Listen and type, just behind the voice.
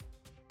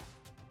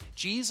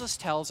Jesus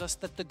tells us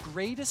that the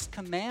greatest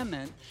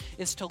commandment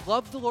is to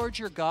love the Lord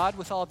your God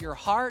with all of your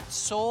heart,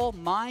 soul,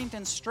 mind,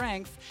 and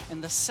strength.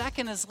 And the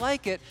second is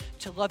like it,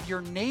 to love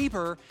your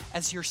neighbor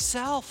as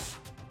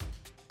yourself.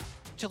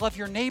 To love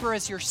your neighbor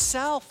as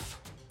yourself.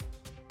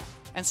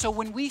 And so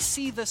when we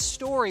see this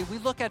story, we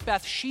look at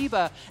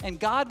Bathsheba, and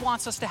God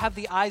wants us to have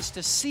the eyes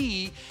to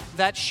see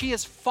that she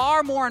is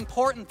far more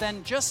important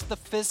than just the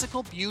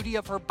physical beauty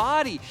of her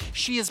body.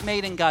 She is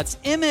made in God's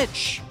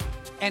image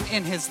and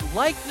in His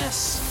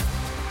likeness.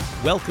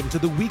 Welcome to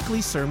the weekly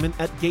sermon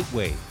at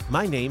Gateway.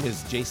 My name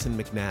is Jason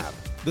McNabb.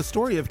 The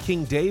story of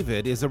King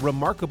David is a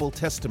remarkable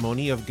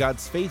testimony of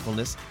God's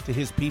faithfulness to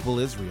His people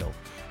Israel.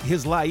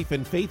 His life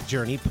and faith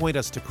journey point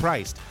us to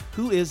Christ,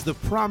 who is the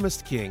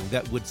promised king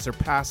that would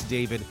surpass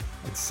David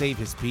and save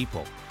his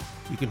people.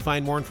 You can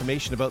find more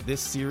information about this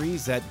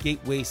series at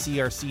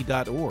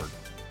gatewaycrc.org.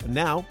 And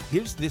now,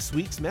 here's this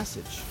week's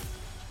message.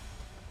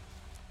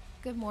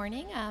 Good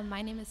morning.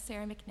 My name is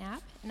Sarah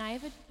McNabb, and I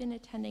have been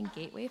attending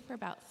Gateway for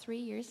about 3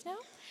 years now,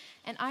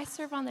 and I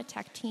serve on the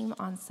tech team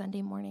on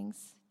Sunday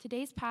mornings.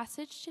 Today's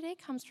passage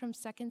comes from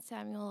 2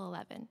 Samuel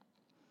 11.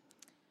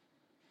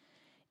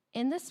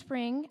 In the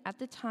spring, at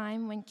the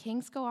time when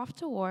kings go off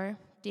to war,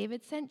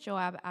 David sent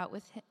Joab out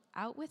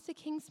with the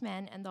king's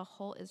men and the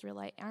whole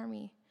Israelite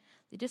army.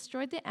 They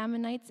destroyed the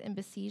Ammonites and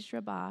besieged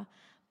Rabbah,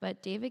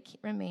 but David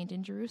remained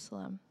in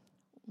Jerusalem.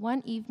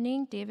 One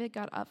evening, David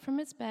got up from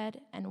his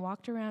bed and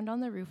walked around on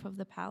the roof of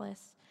the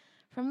palace.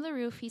 From the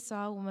roof, he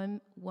saw a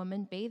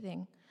woman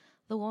bathing.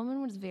 The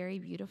woman was very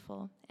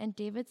beautiful, and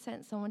David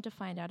sent someone to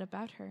find out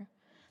about her.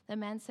 The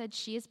man said,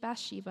 "She is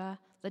Bathsheba,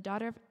 the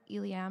daughter of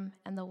Eliam,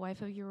 and the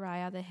wife of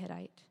Uriah the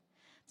Hittite."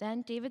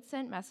 Then David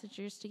sent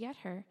messengers to get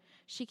her.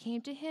 She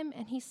came to him,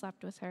 and he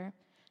slept with her.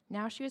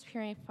 Now she was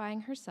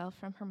purifying herself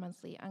from her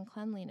monthly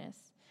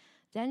uncleanliness.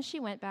 Then she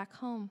went back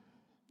home.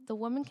 The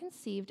woman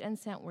conceived and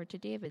sent word to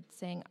David,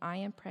 saying, "I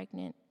am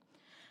pregnant."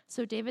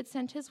 So David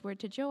sent his word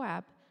to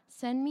Joab,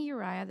 "Send me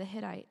Uriah the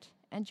Hittite."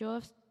 And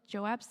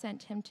Joab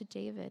sent him to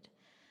David.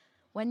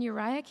 When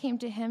Uriah came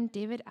to him,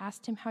 David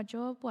asked him how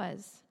Joab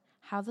was,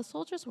 how the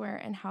soldiers were,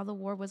 and how the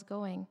war was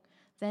going.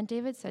 Then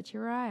David said to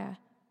Uriah,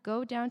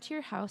 "Go down to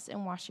your house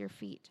and wash your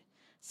feet."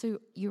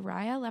 So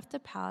Uriah left the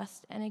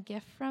palace, and a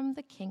gift from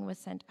the king was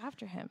sent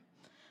after him.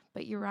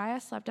 But Uriah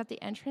slept at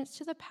the entrance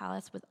to the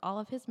palace with all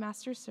of his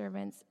master's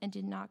servants and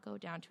did not go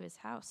down to his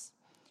house.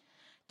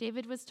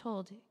 David was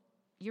told,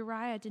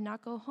 Uriah did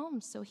not go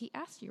home, so he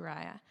asked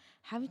Uriah,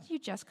 "Haven't you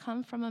just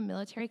come from a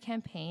military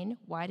campaign?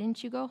 Why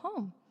didn't you go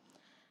home?"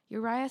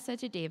 Uriah said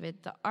to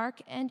David, "The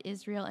ark and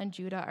Israel and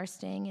Judah are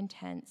staying in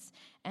tents,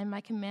 and my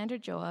commander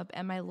Joab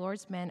and my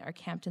lord's men are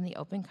camped in the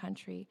open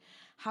country.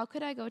 How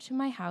could I go to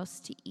my house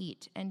to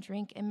eat and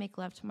drink and make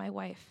love to my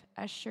wife?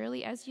 As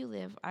surely as you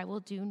live, I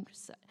will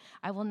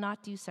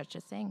not do such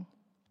a thing."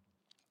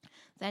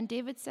 Then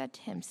David said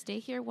to him, "Stay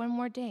here one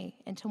more day,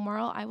 and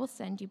tomorrow I will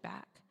send you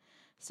back."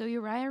 So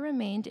Uriah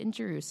remained in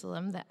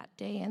Jerusalem that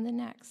day and the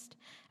next.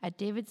 At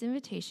David's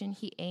invitation,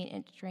 he ate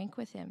and drank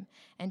with him,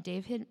 and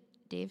David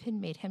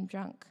made him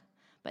drunk.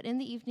 But in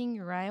the evening,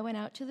 Uriah went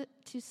out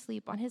to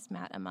sleep on his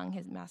mat among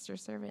his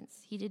master's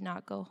servants. He did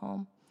not go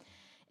home.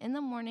 In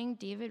the morning,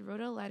 David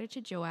wrote a letter to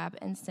Joab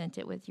and sent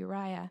it with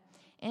Uriah.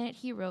 In it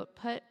he wrote,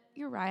 "Put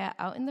Uriah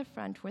out in the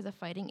front where the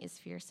fighting is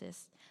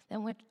fiercest.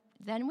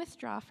 Then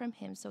withdraw from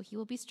him so he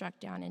will be struck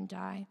down and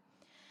die."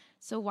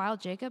 So while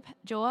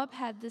Joab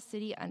had the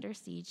city under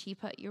siege, he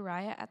put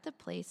Uriah at the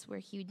place where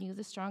he knew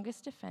the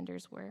strongest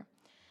defenders were.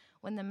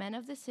 When the men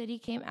of the city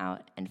came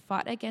out and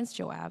fought against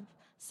Joab,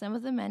 some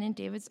of the men in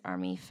David's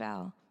army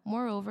fell.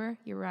 Moreover,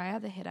 Uriah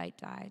the Hittite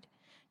died.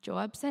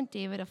 Joab sent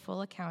David a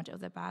full account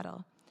of the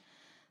battle.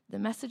 The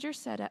messenger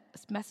set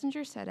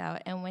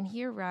out, and when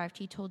he arrived,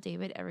 he told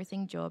David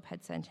everything Joab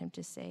had sent him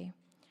to say.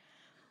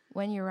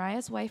 When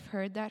Uriah's wife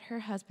heard that her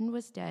husband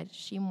was dead,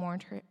 she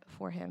mourned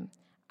for him.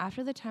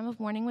 After the time of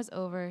mourning was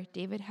over,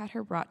 David had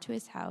her brought to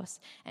his house,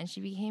 and she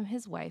became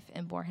his wife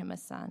and bore him a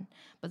son.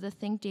 But the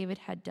thing David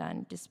had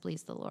done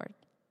displeased the Lord.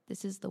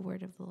 This is the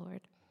word of the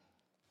Lord.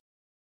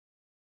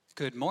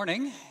 Good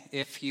morning.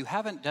 If you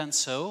haven't done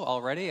so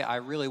already, I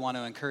really want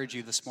to encourage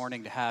you this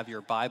morning to have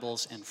your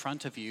Bibles in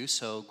front of you.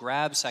 So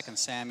grab 2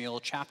 Samuel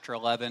chapter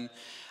 11.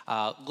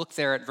 Look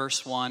there at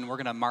verse 1. We're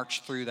going to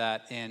march through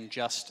that in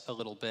just a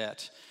little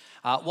bit.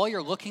 While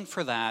you're looking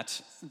for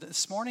that,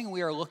 this morning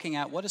we are looking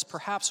at what is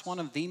perhaps one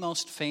of the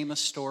most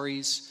famous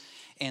stories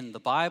in the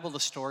Bible,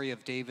 the story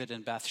of David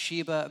and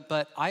Bathsheba.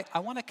 But I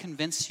want to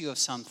convince you of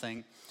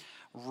something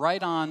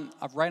right on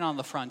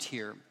the front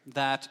here,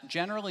 that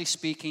generally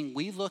speaking,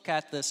 we look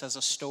at this as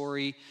a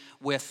story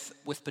with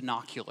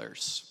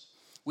binoculars.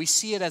 We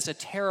see it as a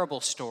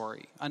terrible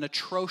story, an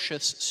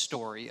atrocious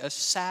story, a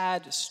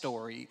sad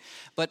story,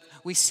 but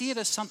we see it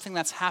as something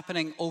that's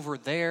happening over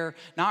there,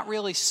 not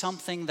really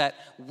something that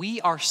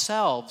we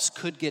ourselves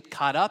could get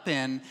caught up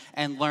in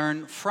and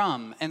learn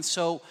from. And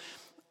so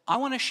I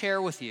want to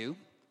share with you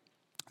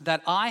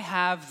that I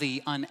have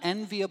the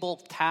unenviable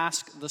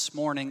task this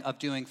morning of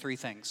doing three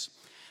things.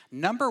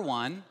 Number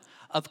one,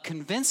 of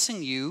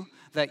convincing you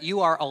that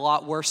you are a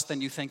lot worse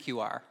than you think you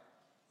are.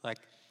 Like,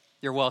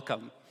 you're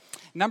welcome.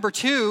 Number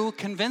 2,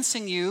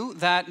 convincing you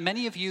that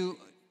many of you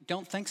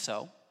don't think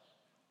so.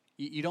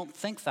 You don't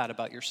think that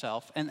about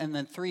yourself. And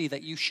then 3,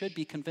 that you should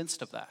be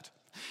convinced of that.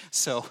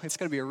 So it's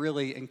going to be a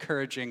really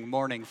encouraging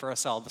morning for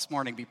us all this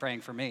morning. Be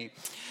praying for me.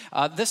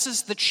 This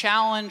is the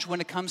challenge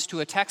when it comes to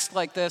a text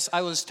like this.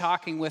 I was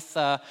talking with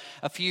a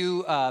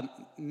few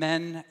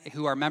men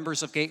who are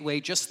members of Gateway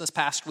just this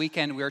past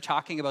weekend. We were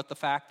talking about the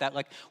fact that,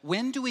 like,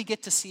 when do we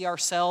get to see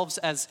ourselves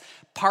as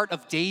part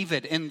of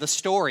David in the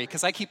story?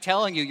 Because I keep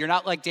telling you, you're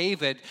not like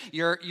David.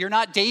 You're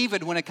not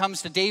David when it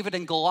comes to David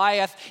and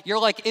Goliath. You're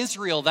like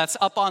Israel that's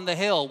up on the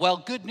hill. Well,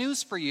 good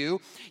news for you.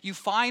 You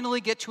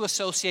finally get to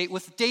associate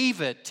with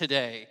David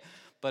today,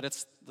 but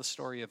it's the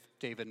story of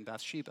David and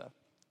Bathsheba.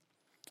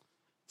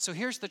 So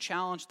here's the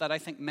challenge that I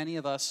think many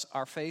of us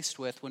are faced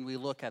with when we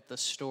look at this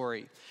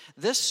story.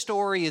 This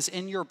story is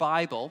in your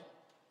Bible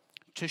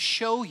to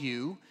show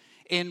you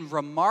in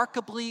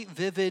remarkably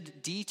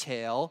vivid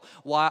detail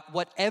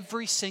what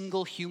every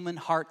single human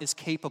heart is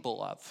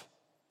capable of,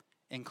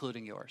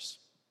 including yours.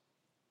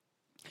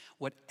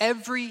 What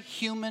every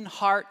human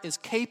heart is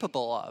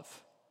capable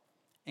of,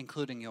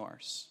 including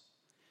yours.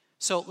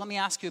 So let me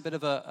ask you a bit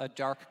of a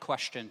dark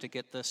question to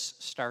get this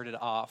started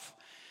off.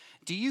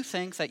 Do you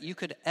think that you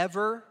could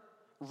ever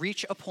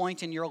reach a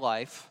point in your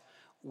life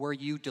where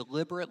you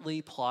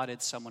deliberately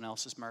plotted someone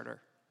else's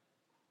murder?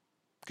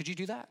 Could you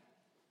do that?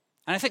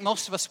 And I think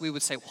most of us, we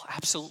would say, well,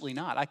 absolutely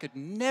not. I could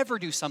never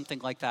do something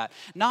like that.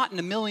 Not in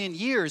a million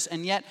years.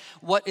 And yet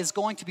what is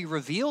going to be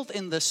revealed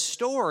in this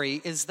story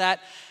is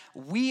that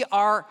we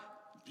are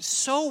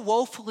so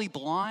woefully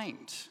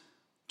blind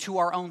to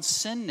our own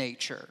sin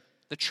nature,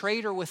 the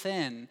traitor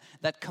within,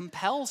 that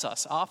compels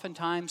us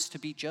oftentimes to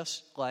be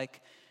just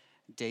like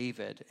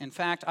David. In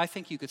fact, I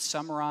think you could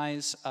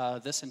summarize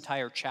this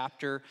entire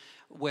chapter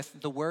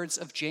with the words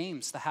of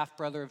James, the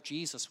half-brother of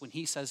Jesus, when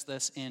he says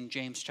this in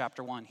James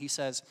chapter 1. He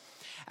says,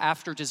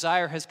 after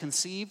desire has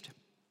conceived,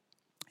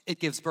 it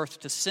gives birth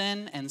to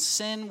sin, and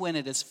sin, when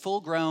it is full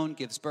grown,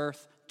 gives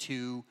birth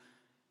to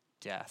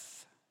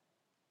death.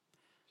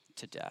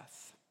 To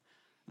death.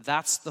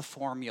 That's the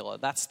formula.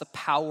 That's the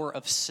power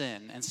of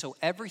sin. And so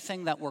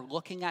everything that we're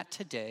looking at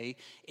today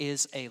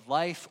is a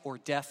life or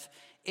death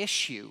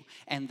issue.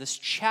 And this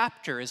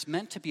chapter is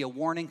meant to be a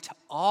warning to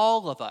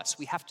all of us.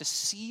 We have to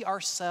see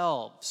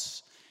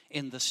ourselves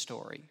in the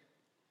story.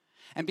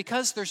 And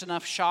because there's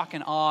enough shock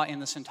and awe in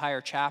this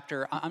entire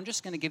chapter, I'm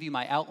just going to give you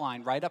my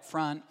outline right up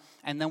front,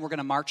 and then we're going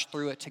to march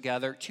through it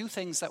together. 2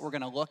 things that we're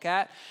going to look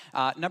at.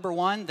 Number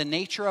 1, the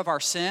nature of our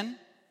sin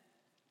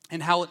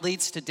and how it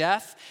leads to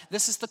death.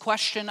 This is the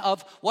question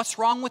of what's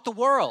wrong with the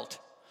world.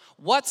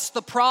 What's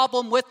the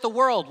problem with the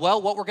world?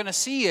 Well, what we're going to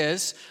see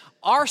is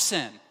our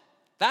sin.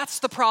 That's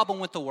the problem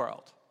with the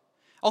world.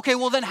 Okay,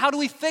 well then how do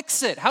we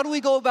fix it? How do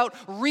we go about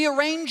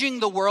rearranging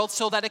the world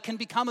so that it can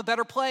become a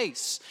better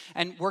place?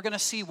 And we're going to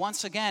see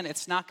once again,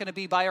 it's not going to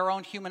be by our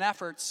own human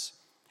efforts.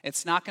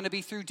 It's not going to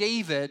be through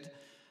David,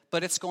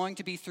 but it's going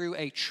to be through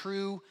a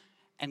true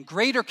and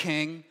greater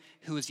king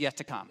who is yet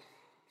to come.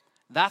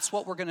 That's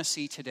what we're going to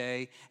see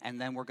today,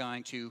 and then we're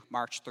going to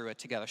march through it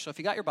together. So if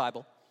you got your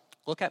Bible,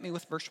 look at me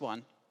with verse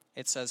 1.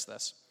 It says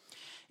this.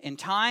 In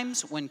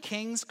times when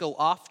kings go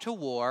off to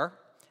war,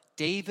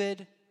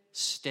 David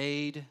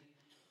stayed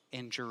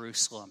in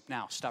Jerusalem.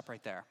 Now, stop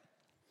right there.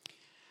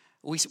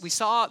 We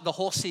saw the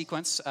whole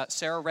sequence.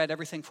 Sarah read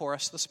everything for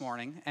us this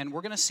morning, and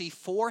we're going to see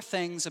 4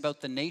 things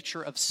about the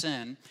nature of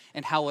sin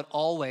and how it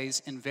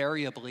always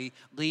invariably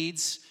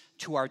leads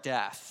to our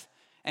death.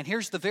 And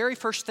here's the very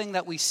first thing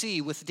that we see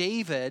with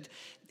David.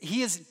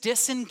 He is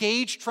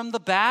disengaged from the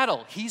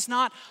battle. He's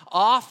not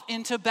off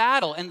into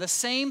battle. And the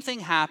same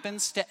thing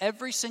happens to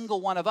every single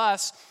one of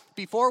us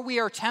before we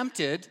are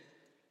tempted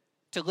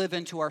to live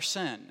into our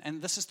sin.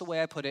 And this is the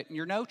way I put it in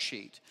your note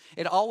sheet.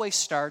 It always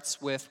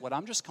starts with what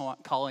I'm just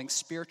calling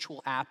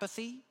spiritual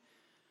apathy,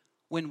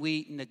 when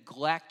we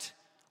neglect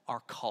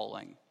our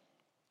calling.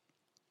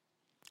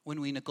 When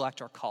we neglect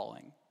our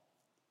calling.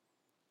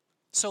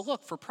 So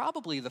look, for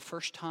probably the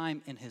first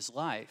time in his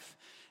life,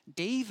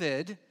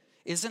 David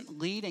isn't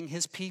leading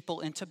his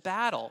people into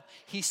battle.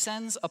 He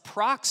sends a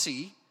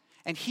proxy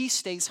and he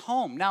stays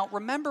home. Now,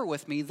 remember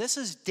with me, this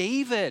is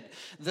David,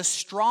 the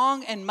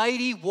strong and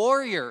mighty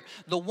warrior,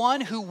 the one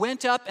who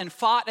went up and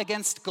fought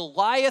against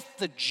Goliath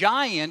the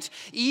giant,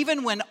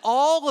 even when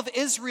all of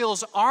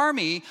Israel's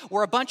army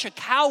were a bunch of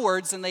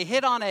cowards and they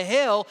hid on a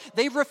hill.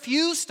 They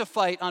refused to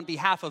fight on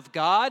behalf of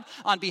God,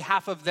 on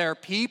behalf of their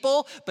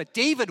people. But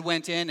David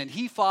went in and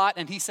he fought,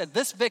 and he said,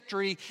 this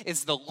victory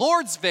is the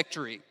Lord's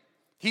victory.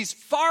 He's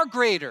far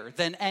greater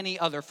than any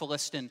other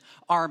Philistine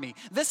army.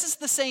 This is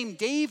the same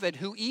David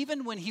who,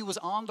 even when he was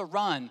on the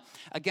run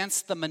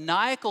against the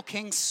maniacal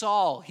King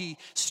Saul, he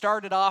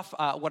started off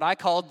what I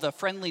called the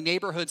friendly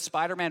neighborhood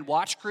Spider-Man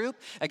watch group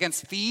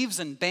against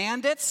thieves and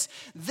bandits.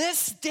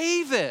 This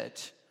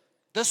David,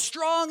 the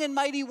strong and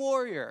mighty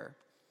warrior,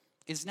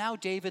 is now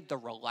David the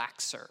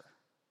relaxer.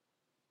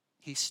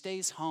 He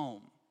stays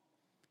home.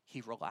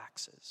 He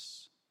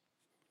relaxes.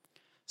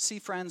 See,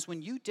 friends,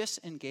 when you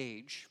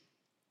disengage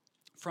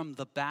from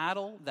the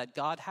battle that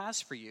God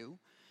has for you,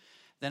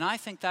 then I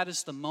think that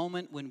is the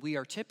moment when we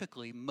are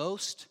typically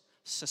most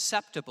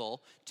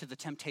susceptible to the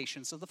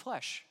temptations of the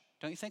flesh.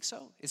 Don't you think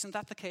so? Isn't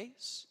that the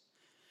case?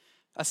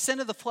 A sin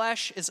of the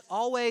flesh is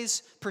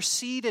always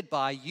preceded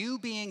by you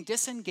being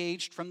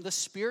disengaged from the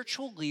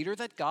spiritual leader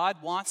that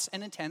God wants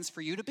and intends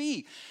for you to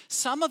be.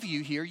 Some of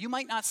you here, you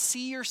might not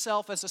see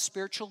yourself as a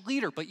spiritual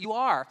leader, but you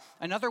are.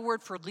 Another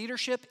word for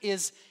leadership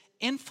is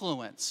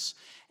influence.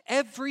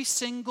 Every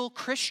single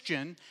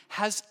Christian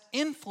has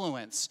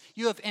influence.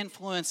 You have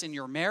influence in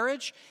your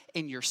marriage,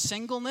 in your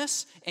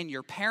singleness, in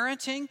your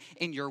parenting,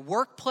 in your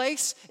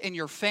workplace, in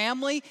your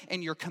family,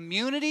 in your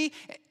community.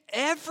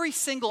 Every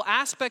single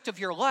aspect of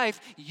your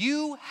life,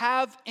 you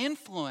have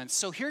influence.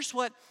 So here's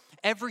what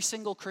every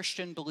single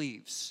Christian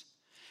believes: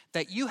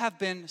 that you have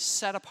been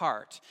set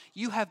apart.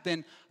 You have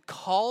been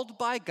called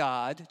by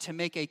God to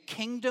make a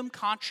kingdom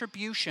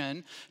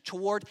contribution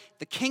toward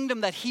the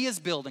kingdom that He is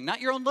building. Not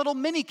your own little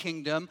mini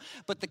kingdom,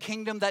 but the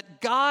kingdom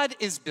that God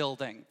is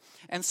building.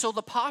 And so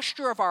the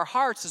posture of our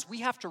hearts is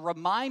we have to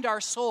remind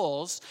our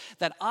souls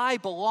that I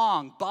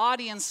belong,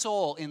 body and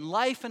soul, in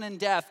life and in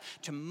death,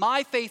 to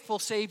my faithful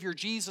Savior,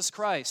 Jesus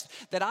Christ.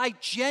 That I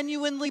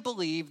genuinely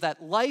believe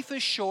that life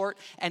is short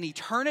and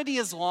eternity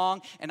is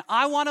long, and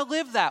I want to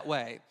live that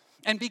way.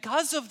 And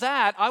because of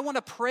that, I want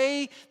to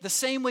pray the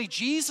same way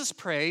Jesus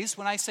prays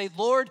when I say,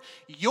 Lord,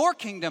 your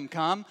kingdom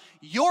come,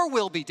 your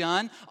will be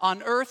done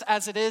on earth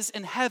as it is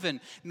in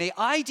heaven. May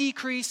I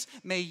decrease,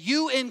 may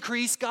you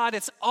increase. God,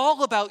 it's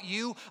all about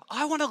you.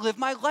 I want to live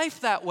my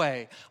life that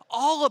way.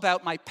 All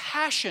about my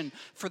passion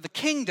for the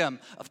kingdom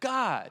of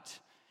God.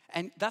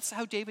 And that's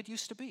how David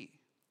used to be.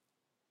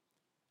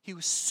 He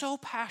was so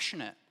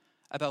passionate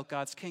about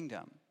God's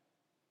kingdom.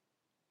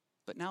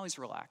 But now he's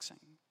relaxing.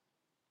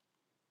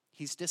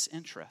 He's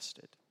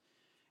disinterested.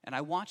 And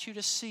I want you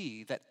to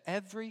see that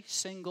every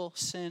single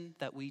sin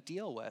that we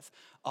deal with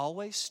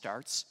always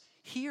starts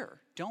here.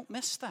 Don't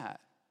miss that.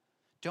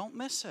 Don't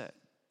miss it.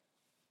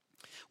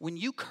 When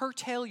you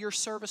curtail your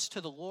service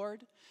to the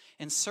Lord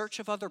in search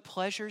of other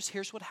pleasures,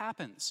 here's what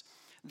happens.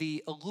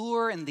 The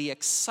allure and the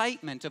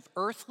excitement of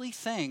earthly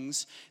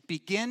things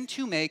begin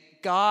to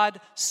make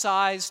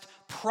God-sized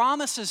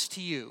promises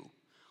to you.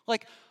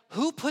 Like,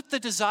 who put the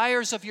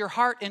desires of your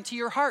heart into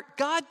your heart?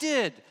 God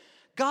did.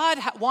 God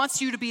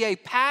wants you to be a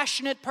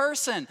passionate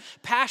person,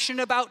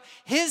 passionate about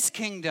His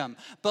kingdom.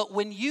 But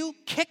when you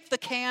kick the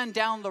can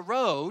down the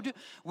road,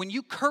 when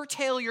you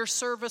curtail your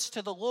service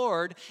to the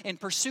Lord in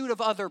pursuit of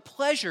other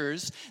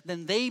pleasures,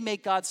 then they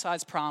make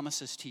God-sized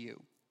promises to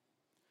you.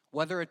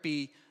 Whether it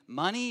be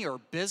money or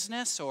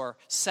business or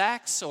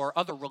sex or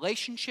other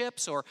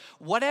relationships or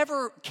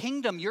whatever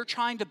kingdom you're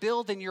trying to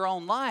build in your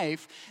own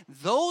life,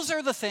 those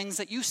are the things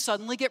that you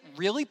suddenly get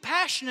really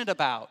passionate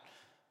about.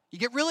 You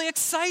get really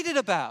excited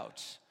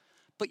about,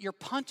 but you're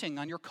punting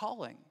on your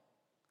calling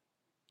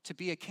to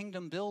be a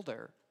kingdom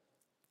builder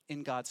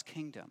in God's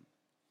kingdom.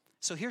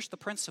 So here's the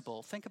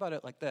principle. Think about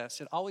it like this.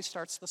 It always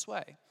starts this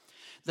way.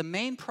 The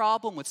main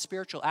problem with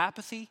spiritual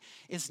apathy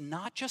is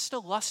not just a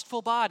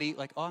lustful body,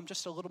 like, oh, I'm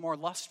just a little more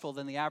lustful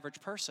than the average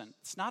person.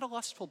 It's not a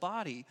lustful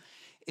body.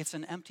 It's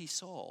an empty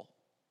soul.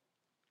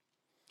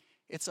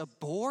 It's a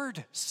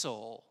bored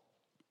soul.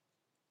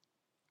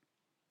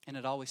 And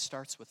it always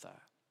starts with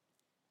that.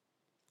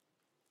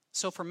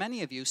 So for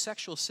many of you,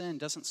 sexual sin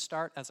doesn't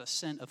start as a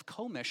sin of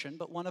commission,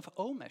 but one of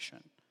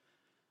omission.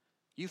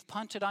 You've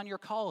punted on your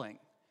calling.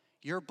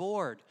 You're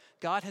bored.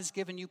 God has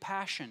given you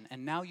passion,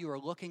 and now you are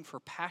looking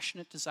for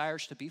passionate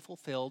desires to be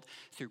fulfilled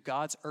through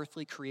God's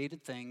earthly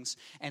created things,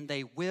 and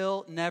they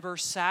will never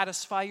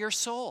satisfy your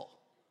soul.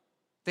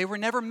 They were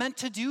never meant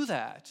to do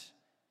that,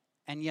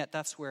 and yet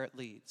that's where it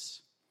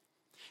leads.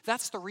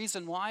 That's the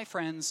reason why,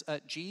 friends,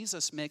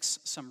 Jesus makes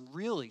some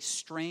really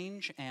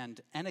strange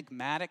and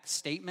enigmatic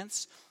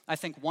statements. I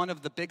think one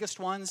of the biggest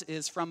ones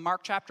is from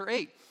Mark chapter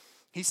 8.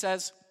 He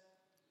says,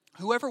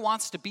 "Whoever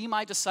wants to be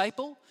my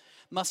disciple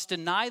must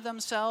deny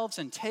themselves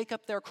and take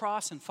up their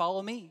cross and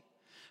follow me.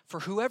 For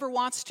whoever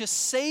wants to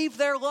save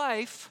their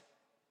life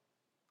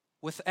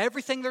with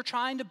everything they're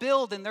trying to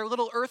build in their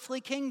little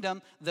earthly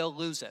kingdom, they'll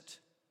lose it.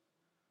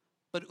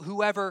 But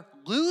whoever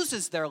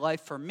loses their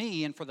life for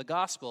me and for the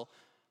gospel,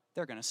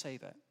 they're going to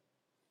save it."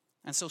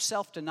 And so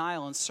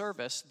self-denial and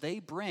service, they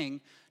bring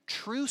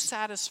true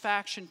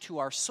satisfaction to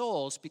our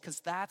souls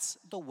because that's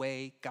the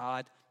way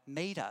God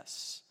made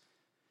us.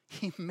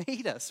 He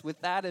made us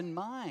with that in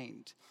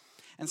mind.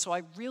 And so I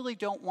really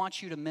don't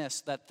want you to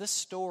miss that this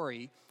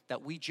story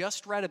that we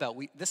just read about,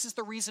 this is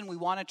the reason we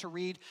wanted to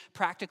read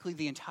practically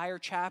the entire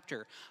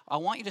chapter. I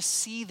want you to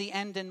see the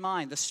end in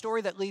mind. The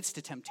story that leads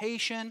to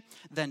temptation,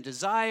 then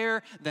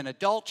desire, then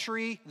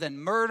adultery, then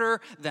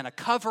murder, then a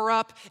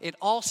cover-up. It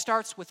all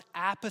starts with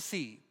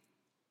apathy.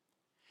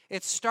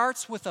 It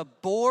starts with a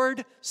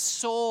bored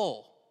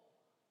soul.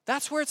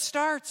 That's where it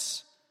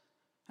starts.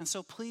 And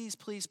so please,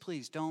 please,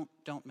 please don't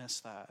miss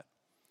that.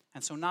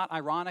 And so not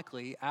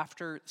ironically,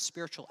 after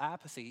spiritual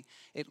apathy,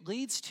 it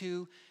leads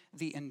to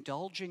the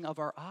indulging of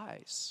our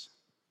eyes.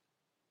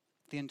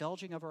 the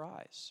indulging of our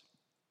eyes.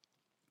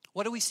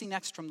 What do we see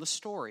next from the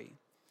story?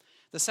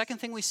 The second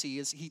thing we see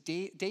is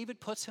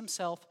David puts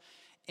himself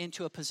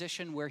into a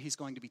position where he's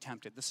going to be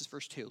tempted. This is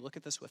verse 2. Look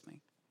at this with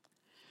me.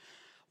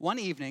 One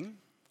evening,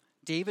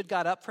 David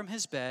got up from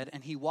his bed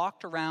and he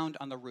walked around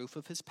on the roof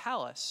of his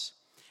palace.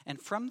 And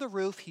from the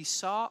roof he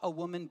saw a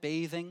woman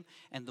bathing,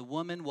 and the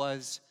woman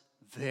was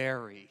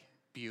very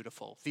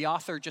beautiful. The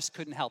author just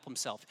couldn't help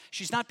himself.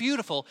 She's not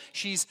beautiful,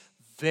 she's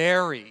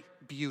very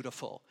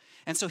beautiful.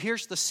 And so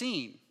here's the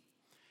scene.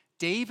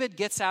 David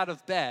gets out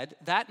of bed.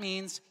 That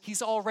means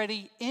he's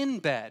already in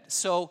bed.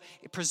 So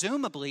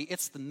presumably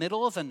it's the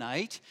middle of the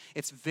night.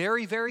 It's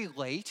very, very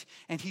late.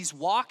 And he's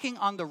walking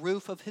on the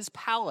roof of his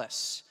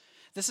palace.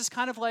 This is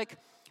kind of like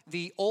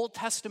the Old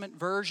Testament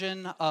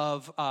version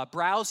of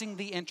browsing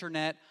the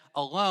internet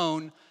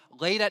alone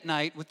late at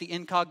night with the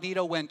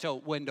incognito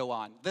window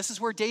on. This is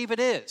where David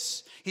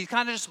is. He's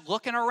kind of just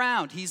looking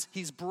around.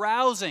 He's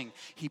browsing.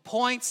 He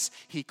points,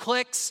 he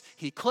clicks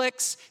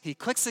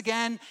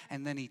again,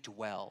 and then he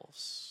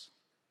dwells.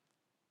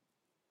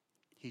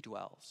 He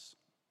dwells.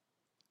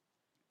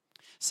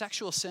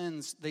 Sexual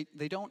sins,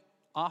 they don't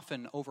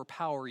often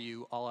overpower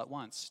you all at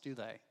once, do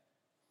they?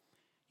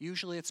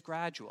 Usually it's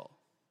gradual.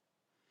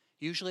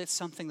 Usually it's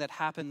something that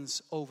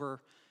happens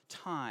over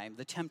time.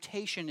 The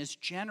temptation is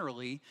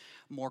generally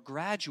more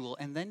gradual,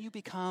 and then you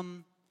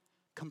become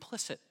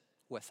complicit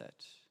with it.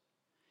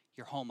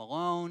 You're home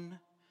alone,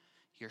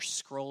 you're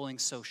scrolling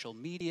social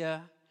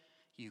media,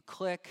 you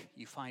click,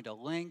 you find a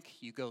link,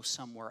 you go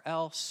somewhere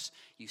else,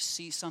 you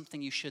see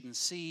something you shouldn't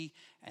see,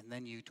 and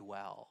then you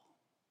dwell.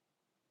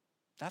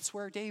 That's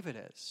where David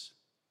is.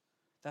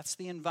 That's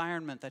the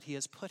environment that he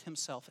has put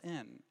himself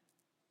in.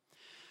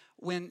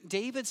 When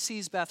David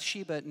sees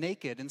Bathsheba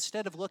naked,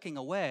 instead of looking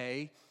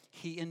away,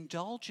 he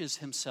indulges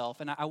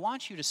himself. And I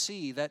want you to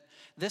see that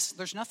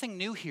there's nothing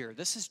new here.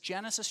 This is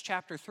Genesis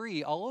chapter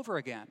 3 all over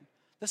again.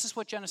 This is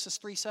what Genesis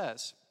 3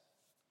 says.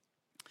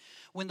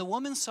 When the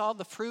woman saw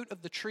the fruit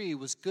of the tree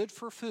was good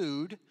for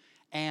food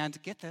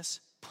and, get this,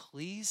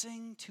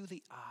 pleasing to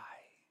the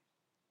eye,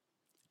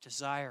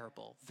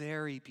 desirable,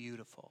 very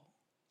beautiful,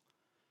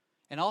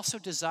 and also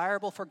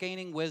desirable for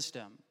gaining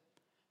wisdom,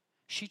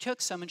 she took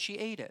some and she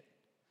ate it.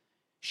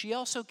 She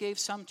also gave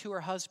some to her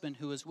husband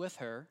who was with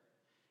her,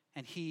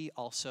 and he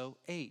also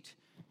ate.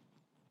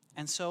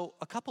 And so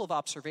a couple of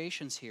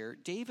observations here.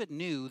 David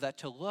knew that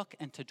to look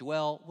and to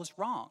dwell was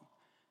wrong.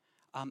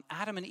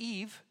 Adam and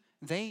Eve,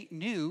 they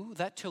knew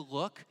that to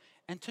look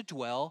and to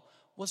dwell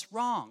was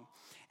wrong.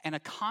 And a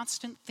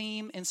constant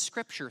theme in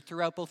Scripture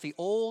throughout both the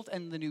Old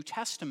and the New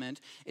Testament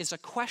is a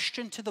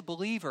question to the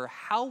believer: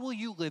 how will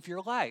you live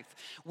your life?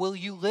 Will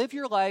you live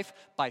your life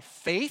by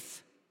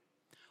faith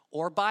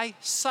or by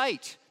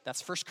sight?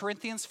 That's 1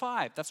 Corinthians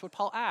 5. That's what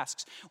Paul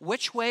asks.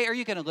 Which way are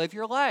you going to live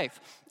your life?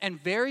 And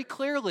very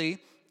clearly,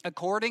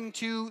 according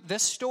to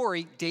this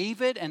story,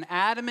 David and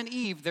Adam and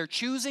Eve, they're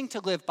choosing to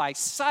live by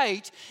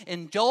sight,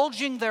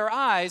 indulging their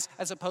eyes,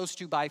 as opposed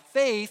to by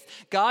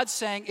faith. God's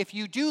saying, if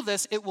you do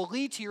this, it will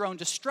lead to your own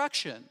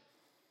destruction.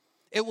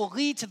 It will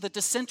lead to the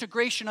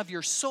disintegration of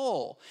your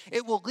soul.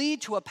 It will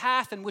lead to a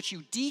path in which you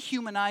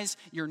dehumanize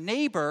your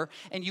neighbor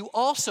and you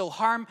also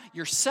harm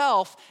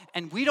yourself,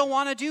 and we don't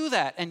want to do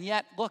that. And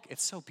yet, look,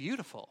 it's so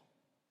beautiful.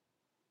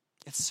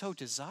 It's so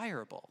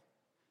desirable.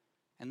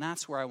 And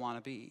that's where I want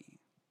to be.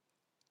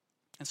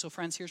 And so,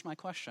 friends, here's my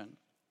question.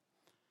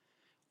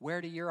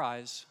 Where do your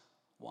eyes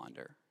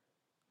wander?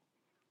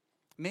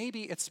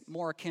 Maybe it's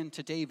more akin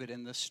to David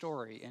in this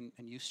story,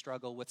 and you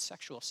struggle with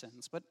sexual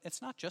sins. But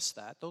it's not just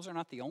that. Those are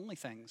not the only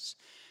things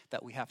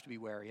that we have to be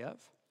wary of.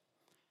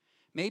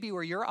 Maybe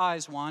where your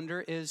eyes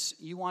wander is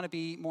you want to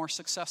be more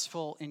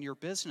successful in your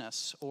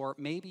business, or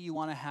maybe you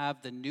want to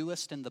have the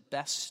newest and the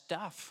best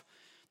stuff,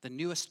 the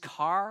newest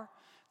car,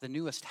 the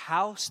newest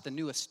house, the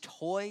newest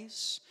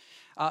toys.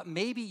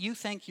 Maybe you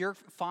think you're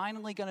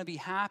finally going to be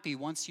happy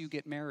once you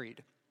get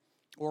married,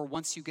 or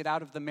once you get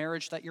out of the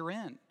marriage that you're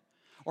in.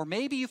 Or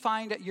maybe you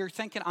find that you're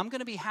thinking, I'm going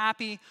to be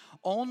happy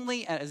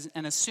only as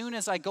soon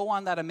as I go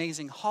on that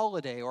amazing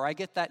holiday, or I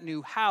get that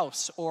new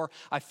house, or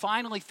I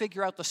finally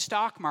figure out the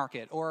stock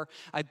market, or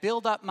I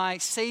build up my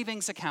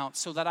savings account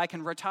so that I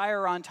can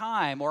retire on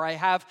time, or I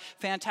have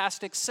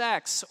fantastic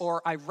sex,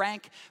 or I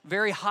rank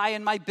very high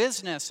in my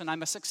business and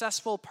I'm a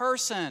successful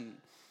person.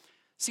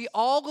 See,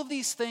 all of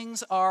these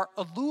things are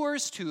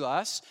allures to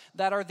us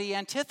that are the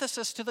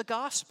antithesis to the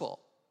gospel.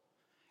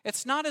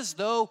 It's not as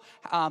though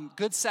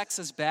good sex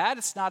is bad.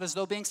 It's not as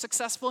though being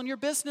successful in your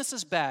business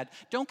is bad.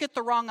 Don't get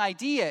the wrong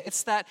idea.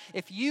 It's that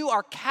if you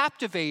are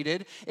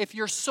captivated, if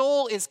your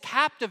soul is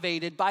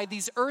captivated by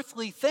these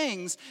earthly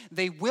things,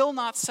 they will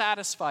not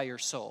satisfy your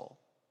soul.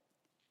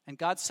 And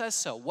God says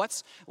so.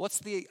 What's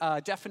the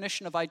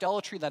definition of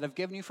idolatry that I've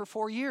given you for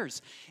 4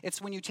 years?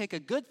 It's when you take a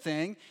good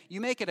thing,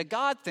 you make it a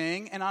God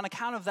thing, and on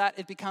account of that,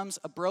 it becomes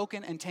a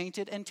broken and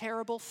tainted and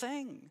terrible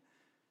thing.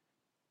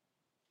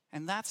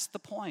 And that's the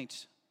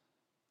point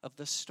of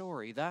this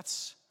story.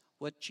 That's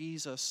what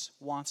Jesus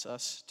wants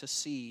us to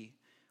see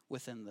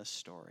within this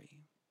story.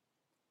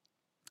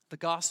 The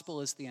gospel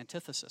is the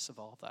antithesis of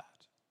all that.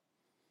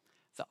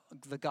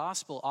 The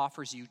gospel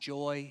offers you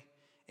joy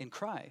in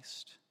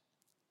Christ.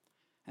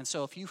 And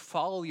so if you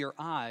follow your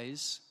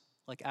eyes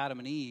like Adam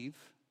and Eve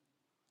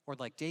or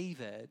like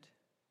David,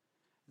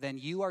 then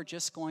you are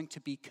just going to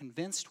be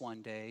convinced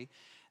one day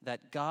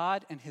that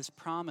God and his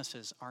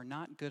promises are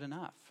not good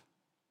enough.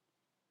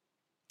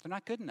 They're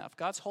not good enough.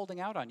 God's holding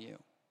out on you.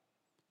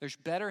 There's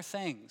better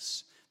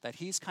things that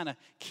he's kind of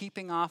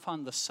keeping off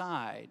on the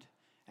side,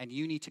 and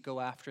you need to go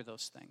after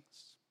those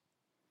things.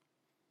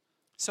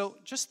 So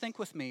just think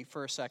with me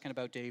for a second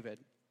about David.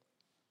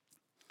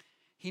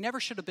 He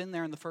never should have been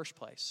there in the first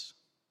place.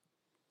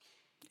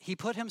 He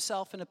put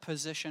himself in a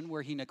position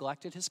where he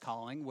neglected his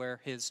calling,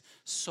 where his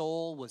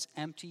soul was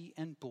empty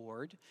and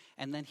bored,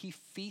 and then he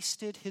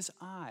feasted his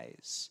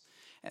eyes.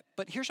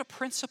 But here's a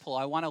principle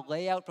I want to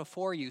lay out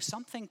before you,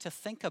 something to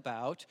think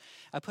about.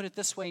 I put it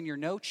this way in your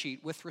note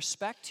sheet. With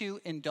respect to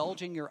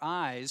indulging your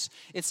eyes,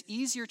 it's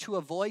easier to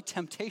avoid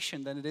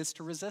temptation than it is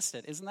to resist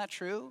it. Isn't that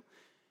true?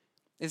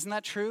 Isn't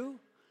that true?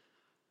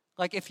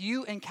 Like if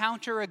you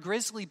encounter a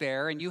grizzly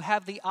bear and you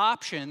have the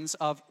options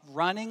of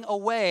running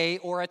away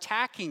or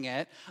attacking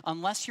it,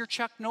 unless you're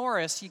Chuck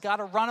Norris, you got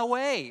to run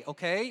away,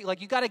 okay?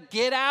 Like you got to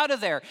get out of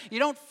there. You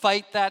don't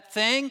fight that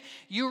thing,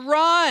 you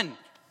run.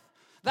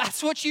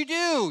 That's what you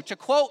do. To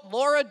quote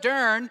Laura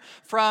Dern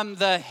from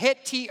the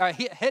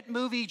hit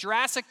movie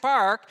Jurassic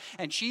Park,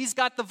 and she's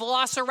got the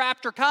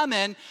velociraptor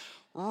coming,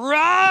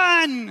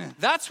 run!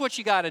 That's what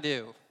you got to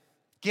do.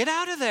 Get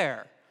out of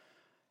there.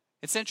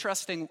 It's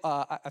interesting,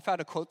 I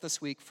found a quote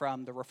this week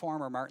from the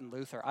reformer Martin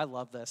Luther. I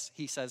love this.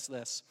 He says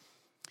this: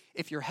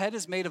 if your head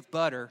is made of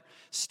butter,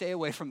 stay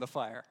away from the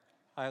fire.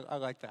 I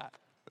like that.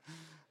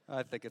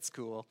 I think it's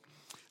cool.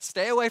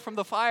 Stay away from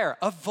the fire.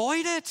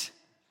 Avoid it.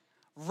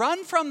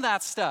 Run from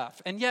that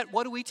stuff. And yet,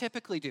 what do we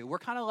typically do? We're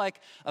kind of like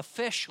a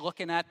fish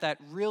looking at that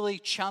really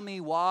chummy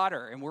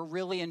water, and we're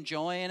really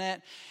enjoying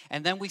it.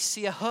 And then we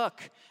see a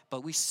hook,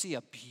 but we see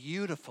a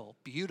beautiful,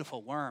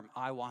 beautiful worm.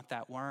 I want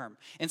that worm.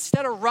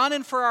 Instead of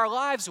running for our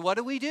lives, what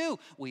do?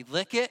 We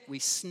lick it, we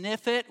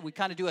sniff it, we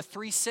kind of do a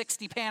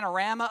 360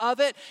 panorama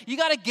of it. You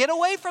got to get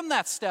away from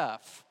that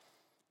stuff.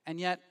 And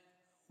yet,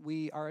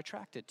 we are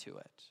attracted to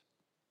it.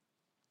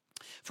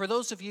 For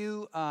those of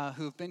you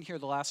who have been here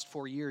the last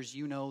 4 years,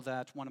 you know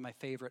that one of my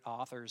favorite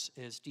authors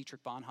is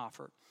Dietrich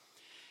Bonhoeffer.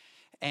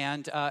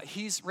 And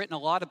he's written a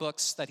lot of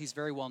books that he's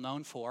very well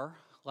known for,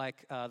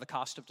 like The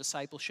Cost of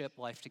Discipleship,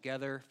 Life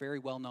Together, very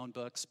well-known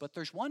books. But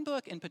there's one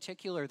book in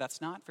particular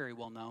that's not very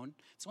well known.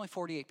 It's only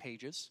 48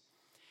 pages,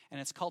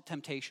 and it's called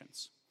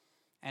Temptations.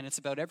 And it's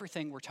about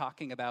everything we're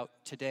talking about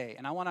today.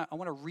 And I want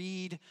to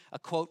read a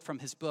quote from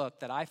his book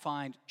that I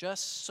find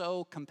just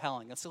so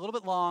compelling. It's a little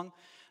bit long,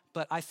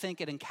 but I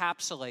think it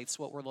encapsulates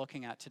what we're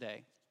looking at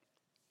today.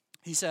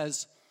 He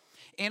says,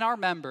 in our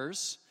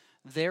members,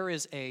 there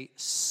is a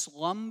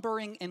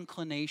slumbering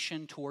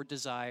inclination toward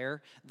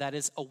desire that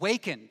is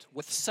awakened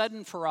with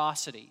sudden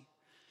ferocity.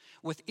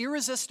 With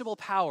irresistible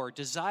power,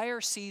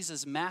 desire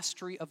seizes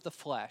mastery of the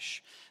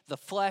flesh. The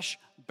flesh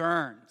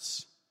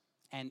burns,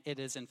 and it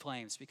is in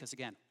flames, because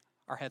again,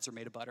 our heads are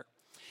made of butter.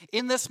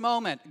 In this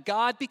moment,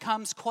 God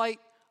becomes quite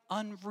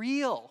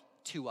unreal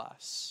to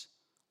us.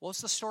 What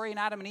was the story in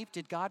Adam and Eve?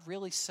 Did God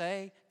really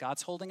say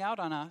God's holding out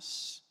on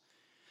us?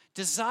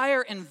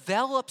 Desire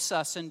envelops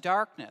us in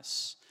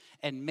darkness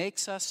and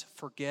makes us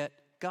forget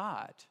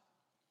God.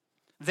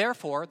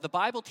 Therefore, the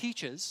Bible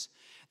teaches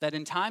that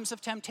in times of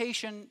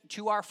temptation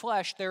to our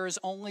flesh, there is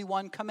only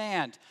one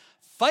command: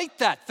 fight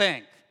that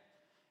thing.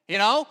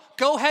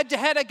 Go head to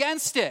head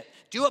against it.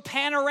 Do a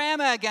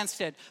panorama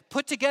against it.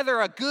 Put together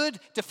a good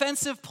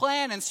defensive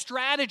plan and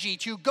strategy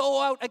to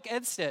go out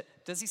against it.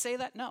 Does he say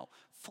that? No.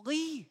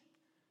 Flee.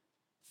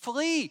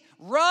 Flee.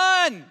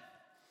 Run.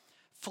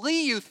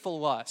 Flee youthful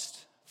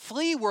lust.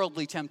 Flee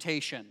worldly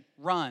temptation.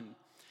 Run.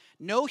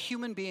 No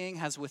human being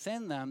has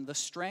within them the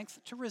strength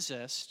to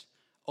resist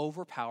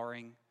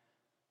overpowering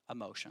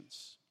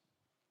emotions.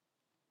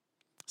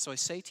 So I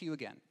say to you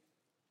again,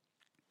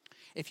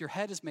 if your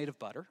head is made of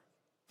butter,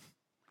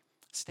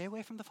 stay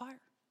away from the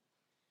fire.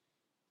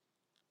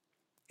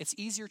 It's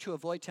easier to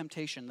avoid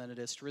temptation than it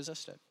is to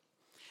resist it.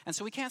 And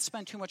so we can't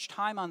spend too much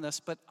time on this,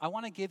 but I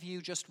want to give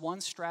you just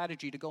one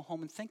strategy to go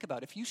home and think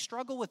about. If you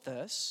struggle with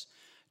this,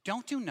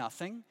 don't do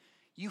nothing.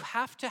 You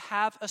have to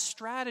have a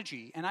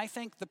strategy. And I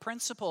think the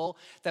principle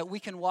that we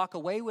can walk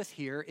away with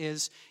here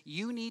is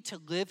you need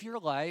to live your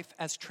life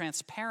as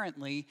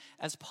transparently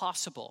as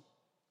possible.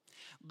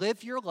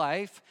 Live your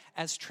life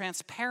as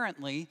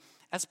transparently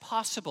as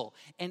possible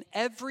in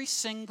every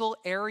single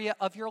area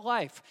of your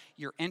life.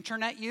 Your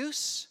internet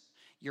use,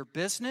 your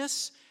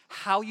business,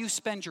 how you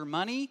spend your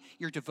money,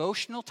 your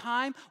devotional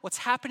time, what's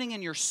happening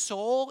in your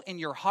soul, in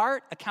your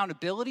heart,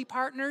 accountability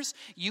partners.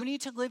 You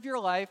need to live your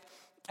life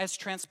as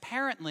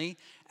transparently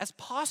as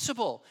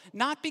possible,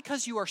 not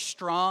because you are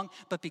strong,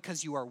 but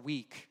because you are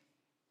weak.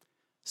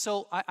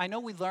 So I know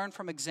we learn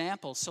from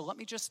examples, so let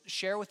me just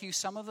share with you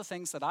some of the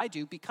things that I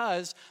do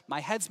because my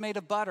head's made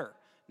of butter.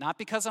 Not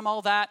because I'm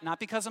all that, not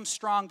because I'm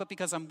strong, but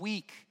because I'm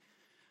weak.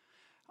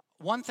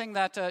 One thing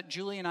that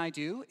Julie and I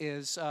do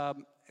is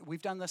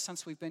we've done this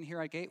since we've been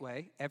here at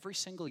Gateway. Every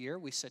single year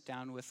we sit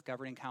down with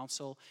governing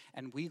council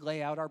and we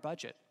lay out our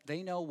budget.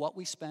 They know what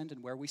we spend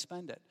and where we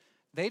spend it.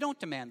 They don't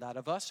demand that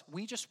of us.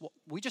 We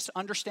just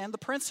understand the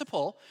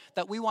principle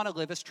that we want to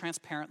live as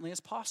transparently as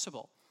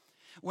possible.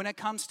 When it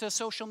comes to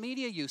social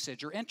media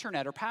usage or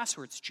internet or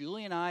passwords,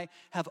 Julie and I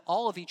have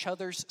all of each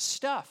other's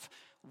stuff.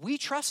 We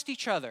trust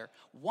each other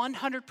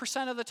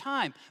 100% of the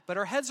time, but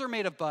our heads are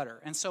made of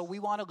butter, and so we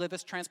want to live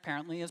as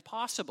transparently as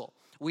possible.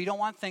 We don't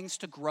want things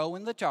to grow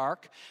in the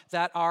dark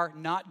that are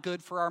not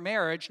good for our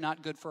marriage,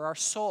 not good for our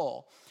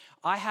soul.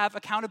 I have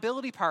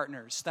accountability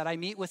partners that I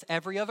meet with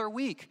every other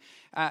week.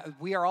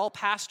 We are all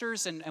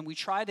pastors, and we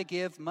try to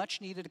give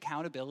much-needed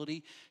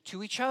accountability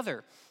to each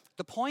other.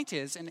 The point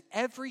is, in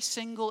every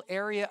single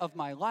area of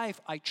my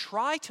life, I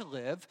try to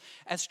live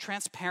as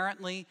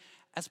transparently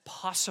as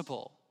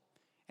possible.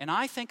 And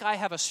I think I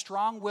have a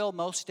strong will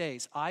most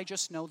days. I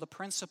just know the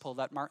principle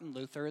that Martin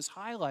Luther is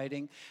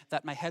highlighting,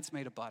 that my head's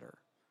made of butter.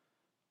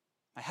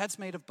 My head's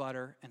made of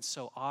butter, and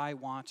so I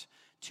want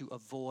to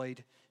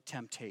avoid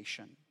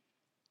temptation.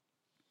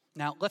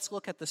 Now, let's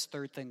look at this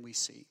third thing we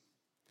see.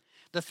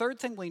 The third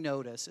thing we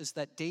notice is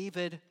that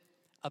David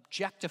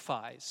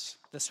objectifies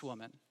this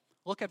woman.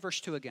 Look at verse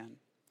 2 again.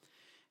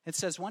 It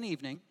says, one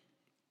evening,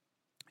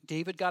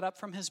 David got up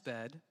from his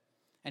bed,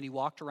 and he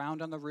walked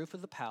around on the roof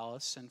of the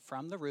palace, and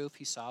from the roof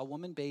he saw a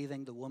woman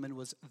bathing. The woman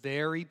was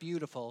very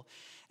beautiful,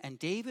 and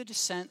David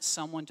sent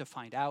someone to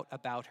find out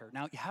about her.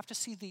 Now, you have to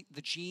see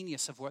the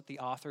genius of what the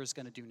author is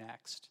going to do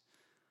next.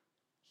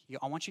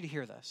 I want you to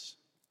hear this.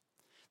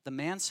 The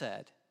man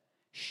said,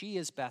 "She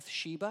is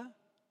Bathsheba,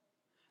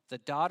 the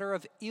daughter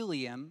of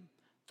Eliam,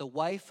 the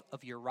wife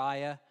of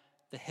Uriah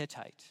the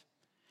Hittite."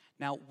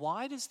 Now,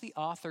 why does the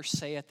author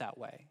say it that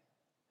way?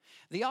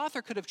 The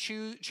author could have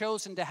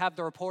chosen to have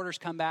the reporters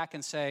come back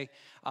and say,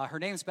 her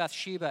name's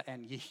Bathsheba,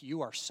 and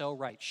you are so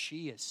right.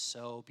 She is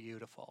so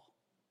beautiful.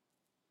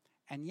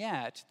 And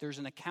yet, there's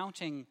an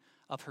accounting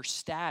of her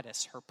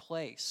status, her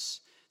place.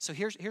 So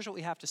here's what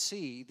we have to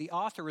see. The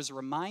author is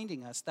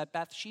reminding us that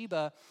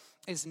Bathsheba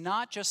is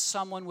not just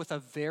someone with a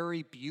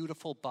very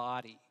beautiful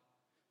body,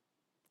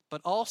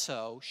 but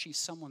also she's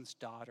someone's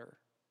daughter.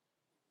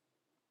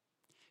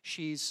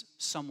 She's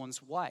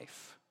someone's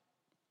wife.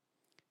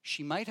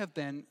 She might have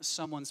been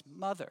someone's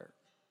mother.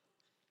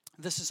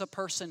 This is a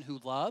person who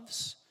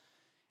loves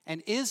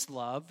and is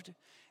loved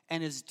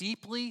and is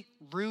deeply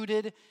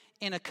rooted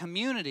in a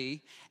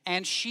community,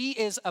 and she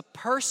is a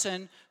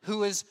person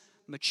who is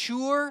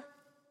mature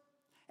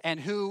and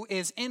who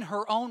is in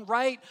her own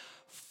right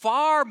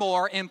far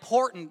more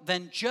important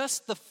than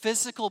just the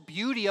physical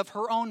beauty of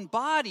her own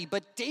body.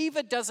 But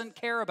David doesn't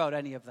care about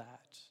any of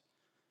that.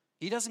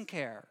 He doesn't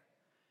care.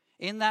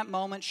 In that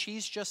moment,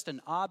 she's just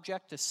an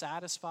object to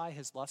satisfy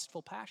his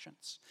lustful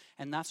passions.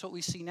 And that's what we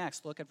see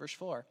next. Look at verse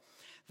 4.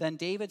 Then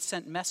David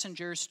sent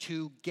messengers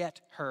to get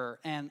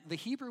her. And the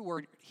Hebrew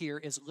word here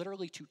is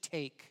literally to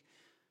take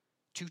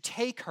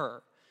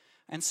her.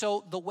 And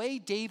so the way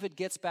David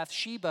gets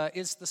Bathsheba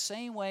is the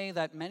same way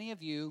that many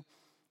of you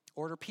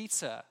order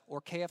pizza or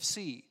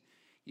KFC.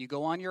 You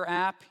go on your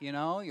app,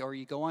 or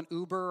you go on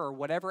Uber or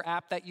whatever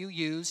app that you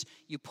use.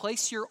 You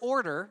place your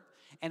order,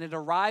 and it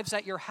arrives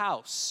at your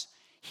house.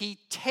 He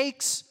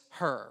takes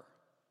her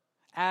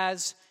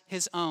as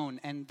his own,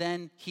 and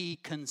then he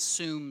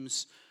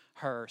consumes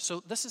her. So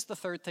this is the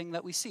third thing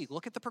that we see.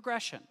 Look at the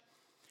progression.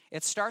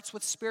 It starts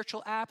with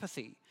spiritual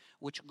apathy,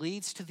 which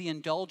leads to the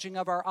indulging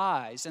of our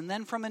eyes. And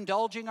then from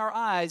indulging our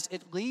eyes,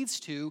 it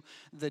leads to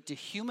the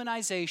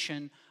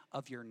dehumanization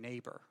of your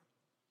neighbor.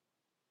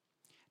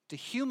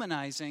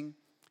 Dehumanizing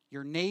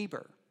your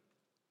neighbor.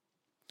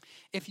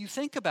 If you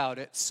think about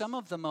it, some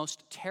of the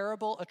most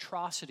terrible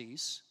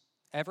atrocities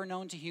ever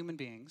known to human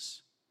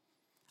beings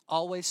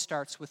always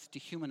starts with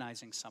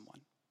dehumanizing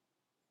someone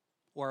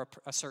or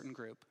a certain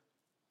group.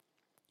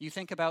 You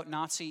think about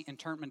Nazi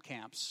internment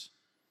camps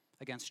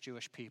against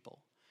Jewish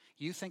people.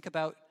 You think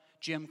about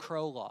Jim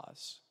Crow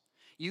laws.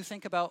 You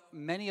think about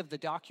many of the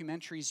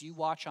documentaries you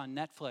watch on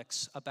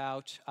Netflix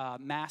about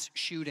mass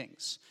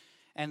shootings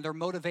and their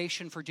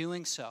motivation for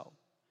doing so.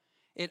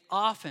 It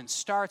always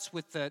starts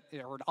with the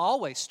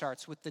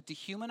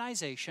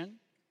dehumanization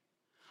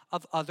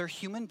of other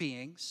human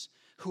beings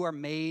who are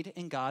made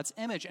in God's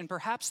image. And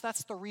perhaps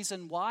that's the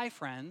reason why,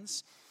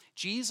 friends,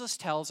 Jesus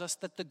tells us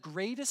that the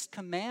greatest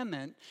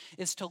commandment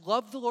is to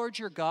love the Lord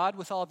your God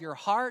with all of your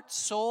heart,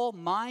 soul,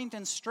 mind,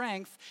 and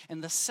strength.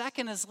 And the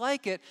second is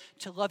like it,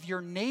 to love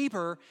your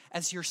neighbor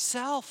as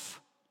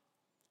yourself.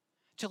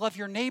 To love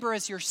your neighbor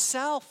as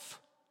yourself.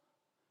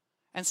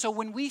 And so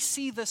when we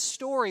see this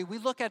story, we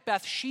look at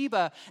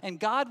Bathsheba, and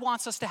God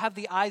wants us to have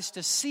the eyes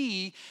to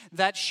see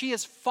that she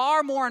is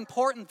far more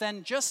important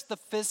than just the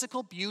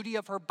physical beauty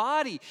of her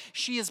body.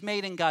 She is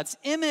made in God's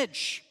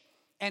image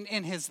and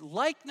in his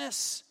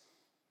likeness.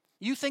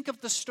 You think of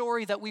the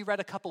story that we read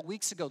a couple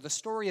weeks ago, the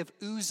story of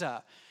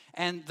Uzzah,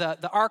 and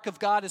the ark of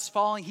God is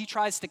falling. He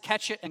tries to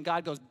catch it, and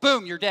God goes,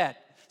 boom, you're dead.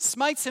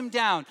 smites him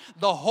down.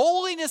 The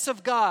holiness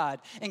of God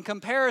in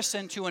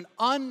comparison to an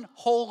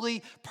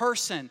unholy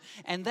person.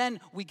 And then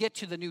we get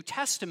to the New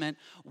Testament.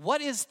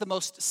 What is the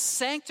most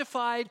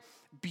sanctified,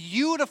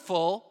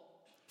 beautiful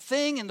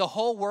thing in the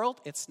whole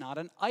world? It's not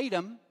an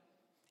item.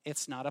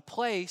 It's not a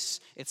place.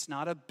 It's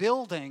not a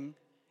building.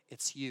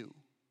 It's you.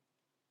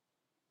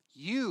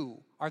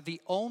 You are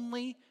the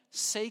only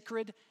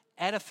sacred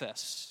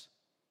edifice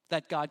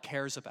that God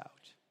cares about.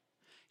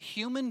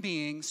 Human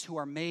beings who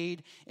are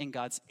made in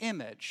God's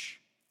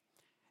image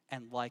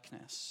and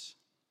likeness.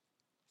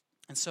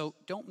 And so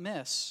don't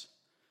miss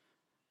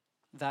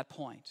that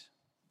point.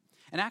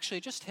 And actually,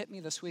 it just hit me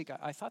this week.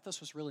 I thought this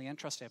was really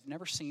interesting. I've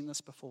never seen this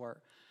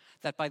before.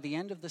 That by the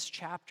end of this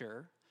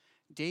chapter,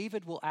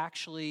 David will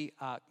actually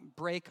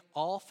break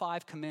all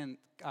 5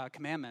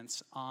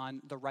 commandments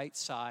on the right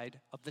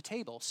side of the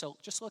table. So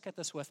just look at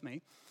this with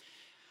me.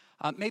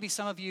 Maybe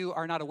some of you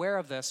are not aware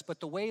of this, but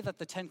the way that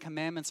the 10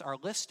 commandments are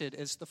listed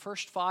is the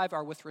first 5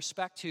 are with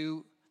respect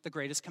to the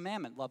greatest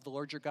commandment. Love the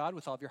Lord your God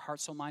with all of your heart,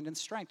 soul, mind, and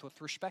strength,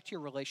 with respect to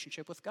your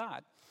relationship with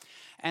God.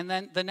 And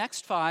then the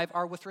next 5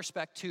 are with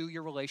respect to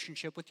your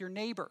relationship with your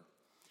neighbor.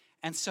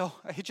 And so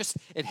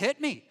it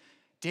hit me.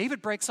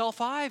 David breaks all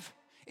 5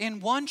 in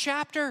one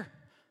chapter.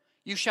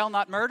 You shall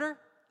not murder.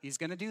 He's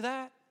going to do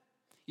that.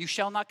 You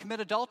shall not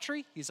commit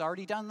adultery. He's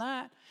already done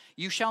that.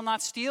 You shall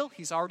not steal.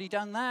 He's already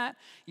done that.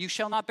 You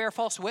shall not bear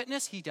false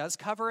witness. He does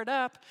cover it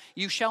up.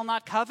 You shall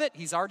not covet.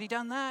 He's already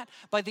done that.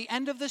 By the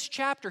end of this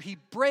chapter, he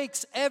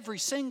breaks every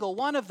single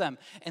one of them.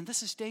 And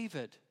this is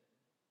David,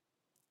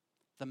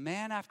 the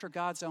man after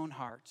God's own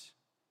heart.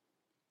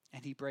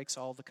 And he breaks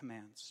all the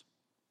commands.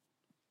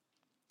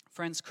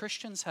 Friends,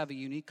 Christians have a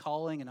unique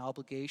calling and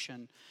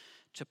obligation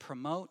to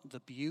promote the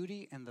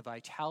beauty and the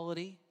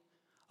vitality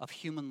of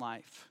human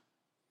life,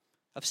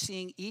 of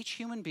seeing each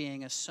human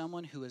being as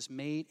someone who is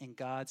made in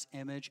God's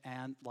image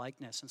and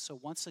likeness. And so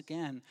once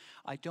again,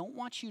 I don't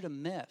want you to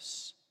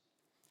miss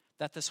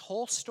that this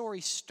whole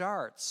story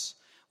starts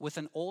with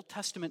an Old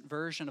Testament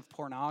version of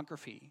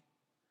pornography.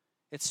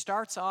 It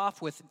starts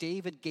off with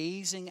David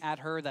gazing at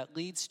her, that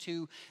leads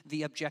to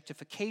the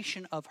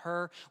objectification of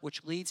her,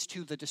 which leads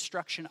to the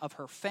destruction of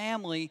her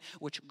family,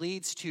 which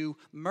leads to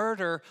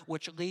murder,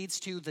 which leads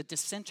to the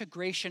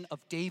disintegration of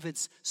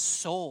David's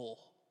soul.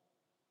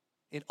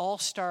 It all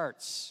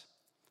starts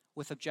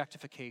with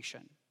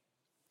objectification.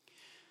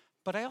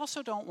 But I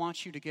also don't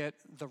want you to get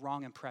the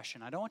wrong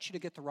impression. I don't want you to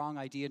get the wrong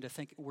idea to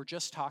think we're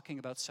just talking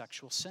about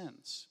sexual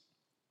sins.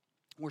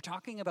 We're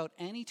talking about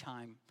any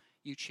time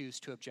you choose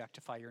to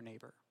objectify your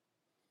neighbor.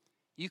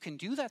 You can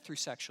do that through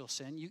sexual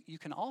sin. You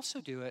can also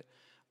do it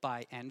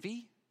by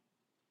envy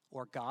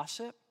or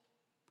gossip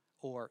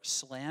or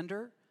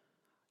slander.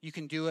 You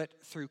can do it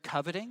through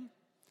coveting.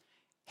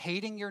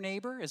 Hating your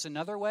neighbor is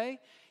another way.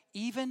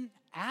 Even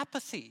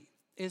apathy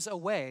is a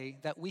way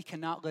that we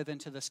cannot live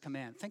into this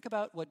command. Think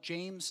about what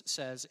James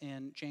says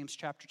in James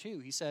chapter 2.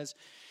 He says,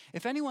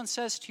 if anyone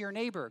says to your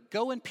neighbor,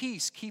 go in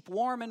peace, keep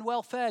warm and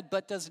well fed,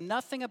 but does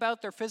nothing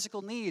about their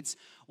physical needs,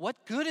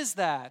 what good is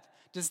that?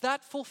 Does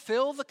that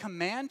fulfill the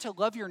command to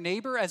love your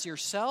neighbor as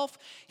yourself?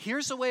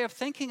 Here's a way of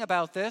thinking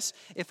about this.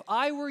 If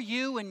I were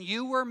you and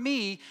you were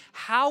me,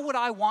 how would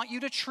I want you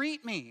to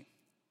treat me?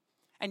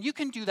 And you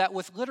can do that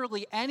with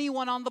literally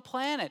anyone on the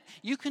planet.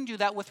 You can do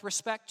that with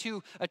respect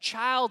to a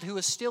child who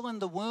is still in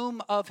the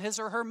womb of his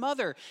or her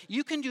mother.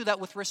 You can do that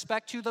with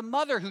respect to the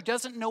mother who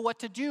doesn't know what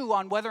to do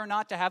on whether or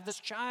not to have this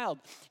child.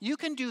 You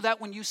can do that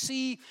when you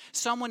see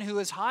someone who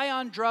is high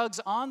on drugs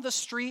on the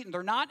street and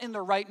they're not in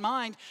their right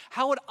mind.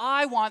 How would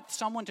I want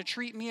someone to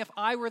treat me if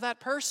I were that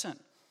person?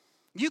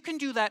 You can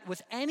do that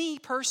with any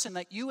person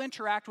that you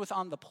interact with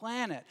on the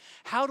planet.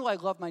 How do I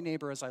love my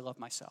neighbor as I love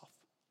myself?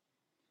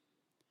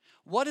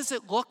 What does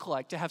it look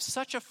like to have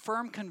such a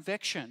firm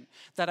conviction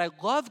that I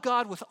love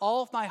God with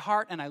all of my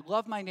heart and I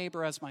love my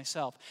neighbor as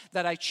myself,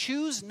 that I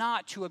choose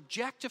not to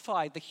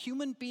objectify the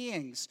human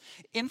beings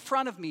in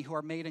front of me who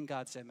are made in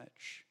God's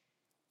image?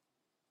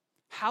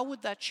 How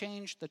would that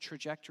change the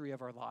trajectory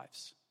of our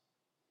lives?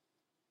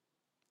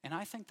 And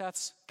I think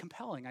that's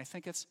compelling. I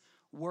think it's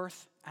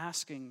worth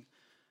asking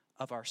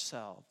of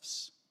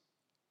ourselves.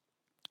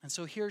 And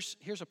so here's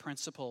a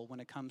principle when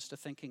it comes to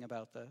thinking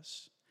about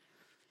this.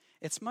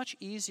 It's much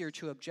easier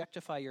to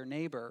objectify your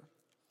neighbor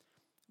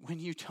when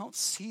you don't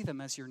see them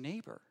as your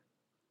neighbor,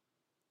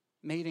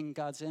 made in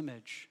God's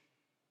image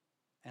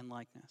and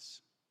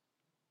likeness.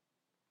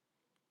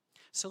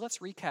 So let's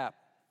recap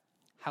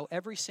how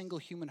every single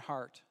human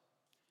heart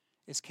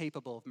is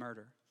capable of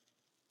murder.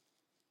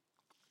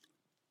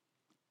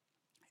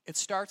 It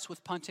starts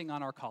with punting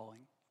on our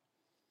calling.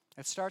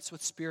 It starts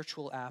with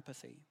spiritual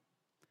apathy.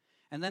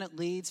 And then it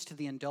leads to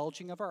the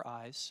indulging of our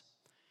eyes.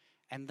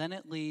 And then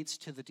it leads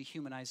to the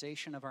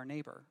dehumanization of our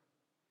neighbor.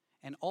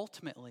 And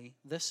ultimately,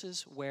 this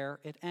is where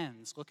it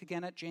ends. Look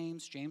again at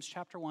James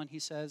chapter 1. He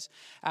says,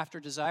 after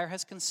desire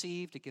has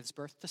conceived, it gives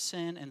birth to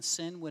sin. And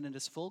sin, when it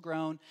is full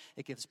grown,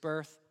 it gives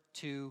birth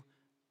to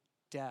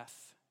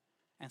death.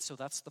 And so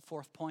that's the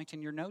 4th point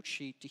in your note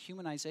sheet.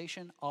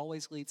 Dehumanization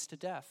always leads to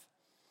death.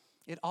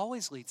 It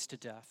always leads to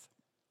death.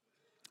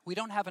 We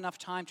don't have enough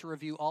time to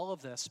review all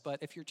of this, but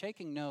if you're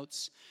taking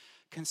notes,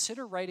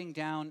 consider writing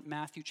down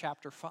Matthew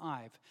chapter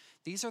 5.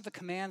 These are the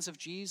commands of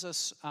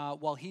Jesus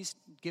while he's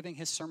giving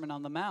his Sermon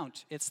on the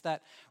Mount. It's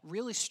that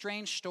really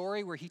strange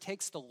story where he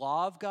takes the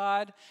law of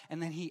God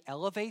and then he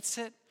elevates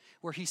it,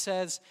 where he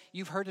says,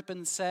 you've heard it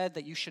been said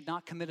that you should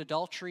not commit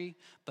adultery,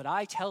 but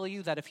I tell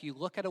you that if you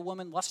look at a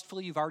woman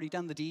lustfully, you've already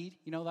done the deed.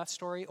 You know that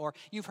story? Or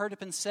you've heard it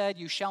been said,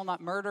 you shall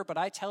not murder, but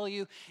I tell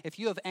you, if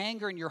you have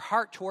anger in your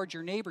heart toward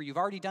your neighbor, you've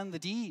already done the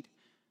deed.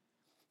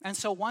 And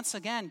so once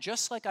again,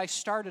 just like I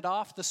started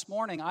off this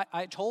morning,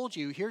 I told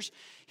you,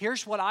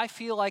 here's what I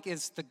feel like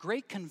is the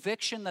great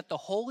conviction that the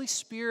Holy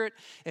Spirit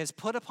has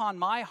put upon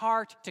my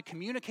heart to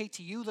communicate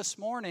to you this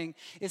morning,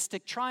 is to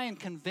try and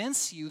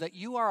convince you that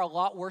you are a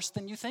lot worse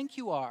than you think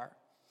you are.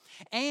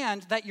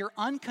 And that you're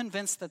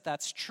unconvinced that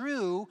that's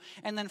true.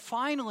 And then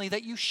finally,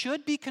 that you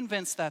should be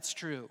convinced that's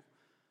true.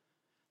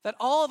 That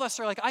all of us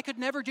are like, I could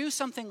never do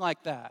something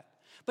like that.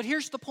 But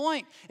here's the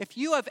point. If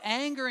you have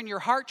anger in your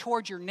heart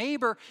towards your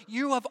neighbor,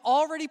 you have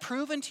already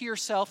proven to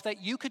yourself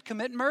that you could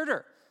commit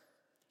murder.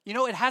 You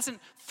know, it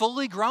hasn't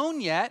fully grown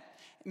yet.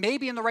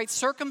 Maybe in the right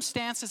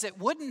circumstances it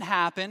wouldn't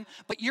happen,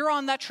 but you're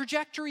on that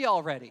trajectory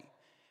already.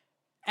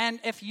 And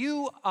if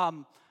you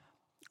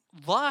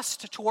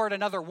lust toward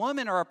another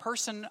woman or a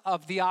person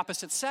of the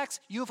opposite sex,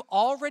 you've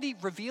already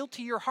revealed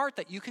to your heart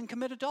that you can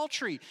commit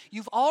adultery.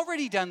 You've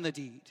already done the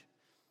deed.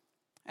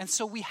 And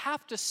so we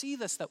have to see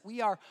this, that we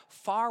are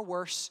far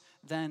worse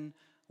than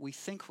we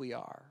think we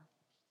are.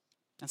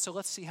 And so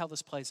let's see how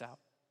this plays out.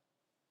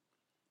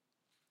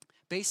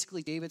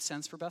 Basically, David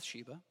sends for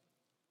Bathsheba.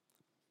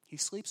 He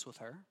sleeps with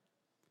her.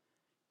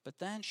 But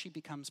then she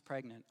becomes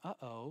pregnant.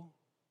 Uh-oh.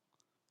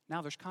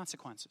 Now there's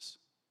consequences.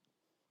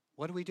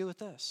 What do we do with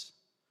this?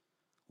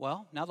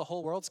 Well, now the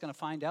whole world's going to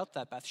find out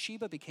that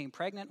Bathsheba became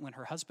pregnant when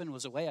her husband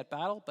was away at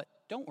battle. But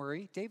don't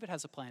worry, David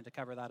has a plan to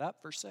cover that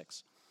up. Verse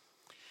 6.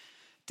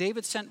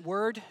 David sent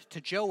word to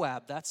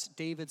Joab, that's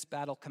David's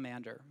battle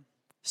commander.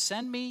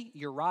 Send me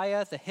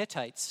Uriah the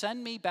Hittite.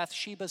 Send me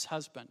Bathsheba's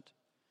husband.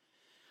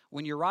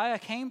 When Uriah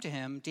came to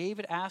him,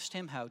 David asked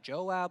him how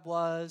Joab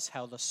was,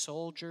 how the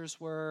soldiers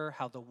were,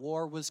 how the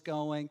war was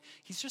going.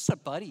 He's just a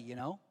buddy, you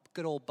know,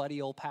 good old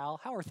buddy, old pal.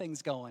 How are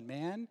things going,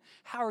 man?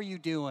 How are you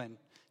doing?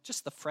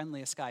 Just the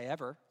friendliest guy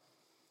ever.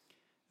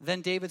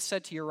 Then David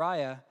said to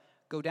Uriah,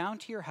 go down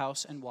to your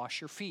house and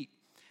wash your feet.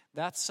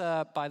 That's,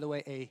 by the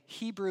way, a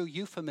Hebrew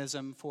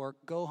euphemism for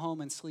go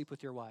home and sleep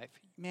with your wife.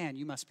 Man,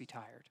 you must be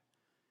tired.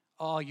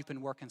 Oh, you've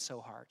been working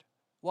so hard.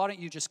 Why don't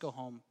you just go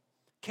home,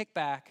 kick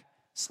back,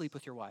 sleep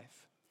with your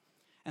wife?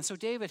 And so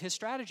David, his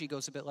strategy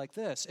goes a bit like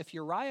this. If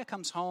Uriah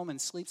comes home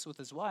and sleeps with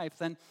his wife,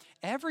 then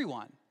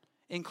everyone,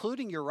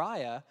 including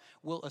Uriah,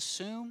 will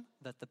assume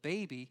that the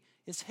baby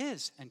is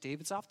his. And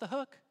David's off the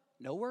hook.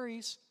 No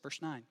worries.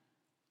 Verse 9.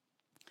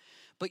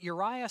 But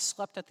Uriah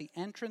slept at the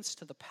entrance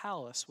to the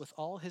palace with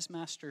all his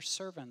master's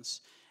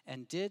servants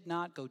and did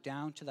not go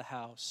down to the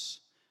house.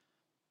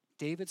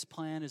 David's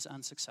plan is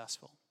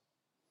unsuccessful.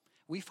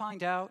 We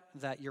find out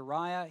that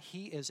Uriah,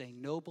 he is a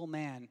noble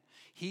man.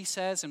 He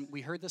says, and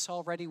we heard this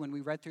already when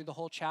we read through the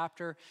whole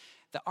chapter,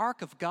 the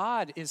ark of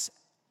God is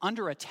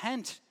under a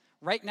tent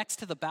right next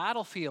to the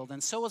battlefield,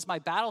 and so is my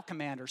battle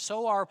commander,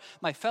 so are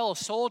my fellow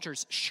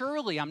soldiers.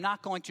 Surely I'm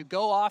not going to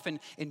go off and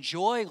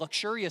enjoy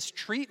luxurious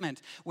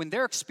treatment when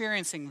they're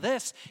experiencing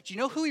this. Do you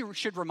know who he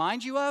should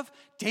remind you of?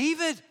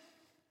 David.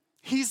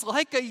 He's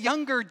like a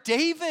younger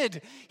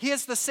David. He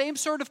has the same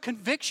sort of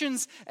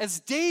convictions as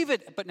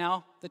David, but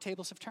now the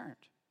tables have turned.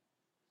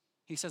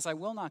 He says, I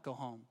will not go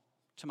home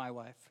to my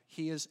wife.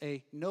 He is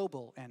a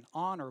noble and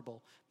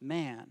honorable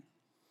man.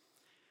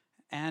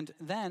 And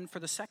then, for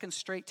the second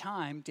straight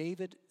time,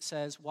 David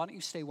says, why don't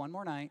you stay one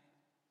more night?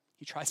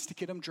 He tries to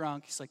get him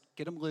drunk. He's like,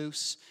 get him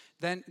loose.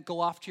 Then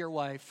go off to your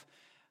wife,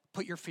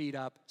 put your feet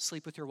up,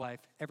 sleep with your wife.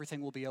 Everything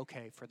will be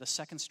okay. For the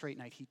second straight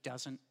night, he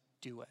doesn't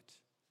do it.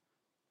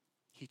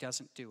 He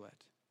doesn't do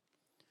it.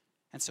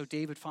 And so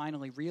David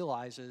finally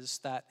realizes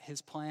that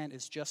his plan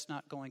is just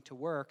not going to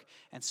work,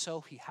 and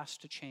so he has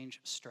to change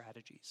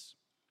strategies.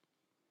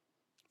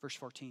 Verse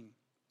 14.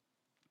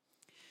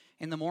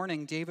 In the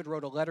morning, David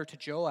wrote a letter to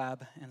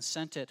Joab and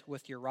sent it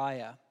with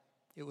Uriah.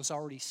 It was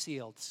already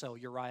sealed, so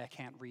Uriah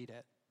can't read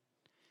it.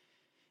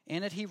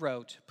 In it he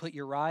wrote, put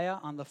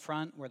Uriah on the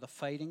front where the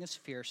fighting is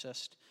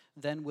fiercest,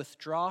 then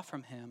withdraw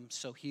from him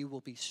so he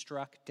will be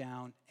struck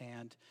down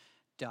and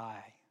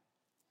die.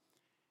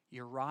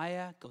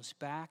 Uriah goes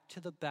back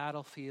to the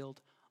battlefield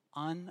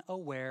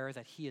unaware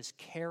that he is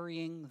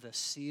carrying the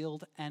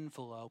sealed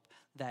envelope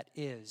that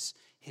is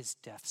his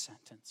death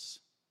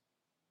sentence.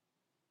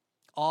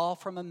 All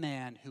from a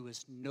man who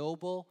is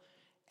noble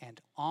and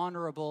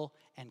honorable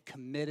and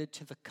committed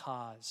to the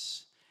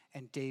cause.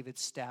 And David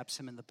stabs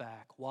him in the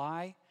back.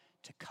 Why?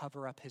 To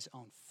cover up his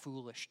own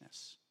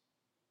foolishness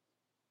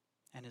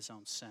and his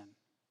own sin.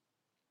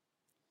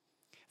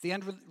 The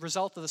end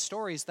result of the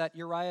story is that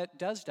Uriah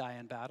does die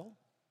in battle.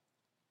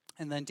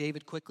 And then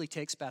David quickly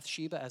takes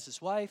Bathsheba as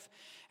his wife.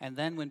 And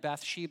then when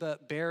Bathsheba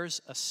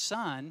bears a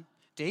son,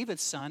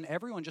 David's son,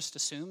 everyone just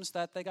assumes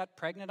that they got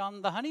pregnant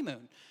on the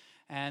honeymoon.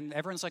 And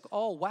everyone's like,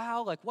 oh,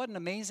 wow, like what an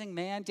amazing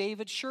man,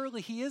 David. Surely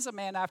he is a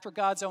man after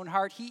God's own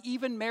heart. He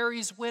even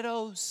marries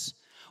widows.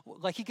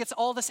 Like he gets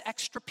all this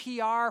extra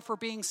PR for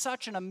being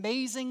such an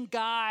amazing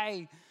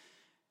guy.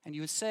 And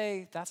you would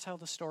say that's how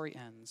the story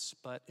ends,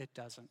 but it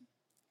doesn't.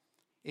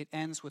 It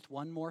ends with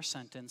one more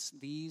sentence,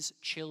 these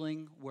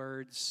chilling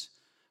words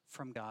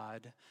from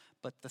God.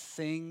 But the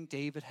thing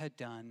David had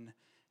done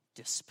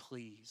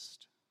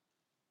displeased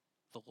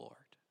the Lord.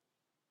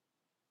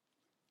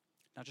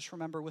 Now just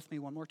remember with me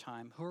one more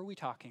time, who are we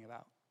talking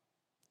about?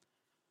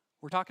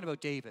 We're talking about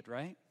David,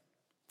 right?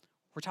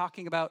 We're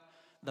talking about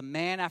the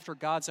man after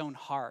God's own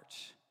heart.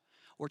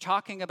 We're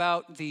talking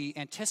about the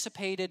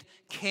anticipated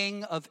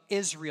king of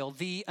Israel,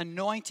 the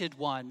anointed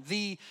one,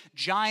 the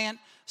giant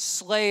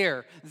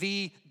slayer,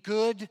 the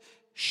good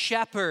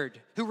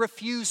shepherd who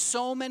refused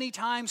so many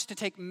times to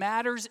take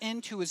matters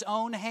into his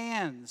own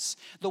hands,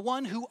 the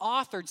one who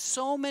authored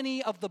so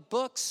many of the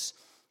books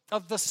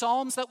of the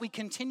Psalms that we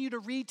continue to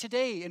read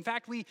today. In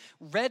fact, we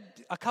read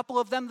a couple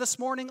of them this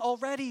morning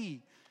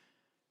already.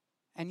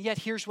 And yet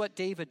here's what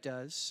David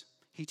does.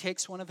 He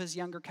takes one of his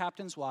younger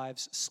captain's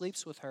wives,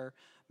 sleeps with her,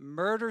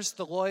 murders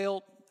the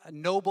loyal,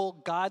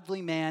 noble,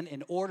 godly man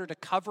in order to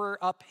cover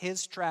up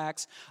his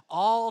tracks,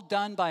 all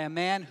done by a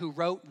man who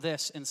wrote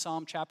this in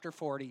Psalm chapter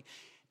 40.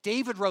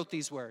 David wrote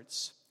these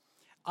words,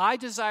 I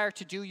desire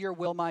to do your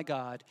will, my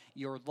God.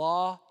 Your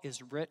law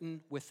is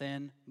written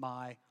within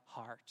my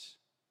heart.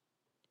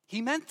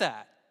 He meant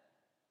that.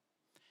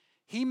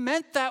 He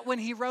meant that when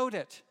he wrote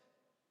it.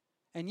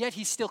 And yet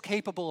he's still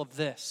capable of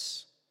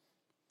this.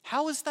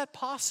 How is that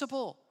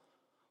possible?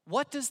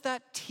 What does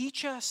that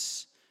teach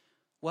us?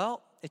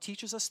 Well, it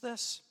teaches us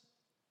this,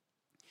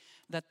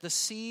 that the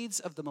seeds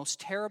of the most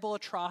terrible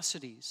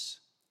atrocities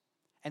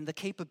and the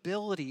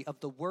capability of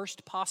the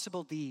worst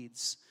possible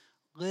deeds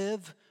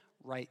live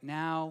right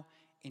now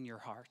in your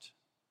heart.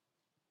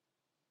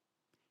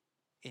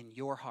 In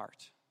your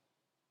heart.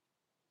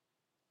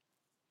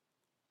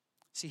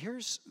 See,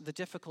 here's the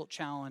difficult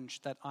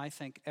challenge that I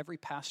think every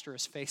pastor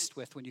is faced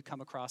with when you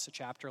come across a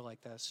chapter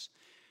like this.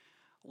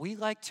 We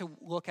like to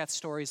look at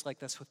stories like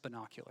this with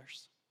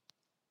binoculars.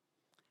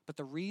 But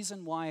the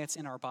reason why it's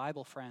in our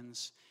Bible,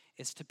 friends,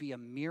 is to be a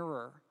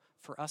mirror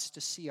for us to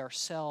see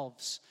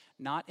ourselves,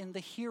 not in the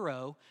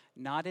hero,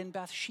 not in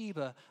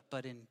Bathsheba,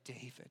 but in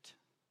David.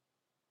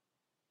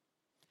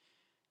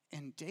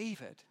 In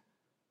David,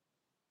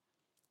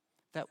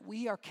 that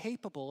we are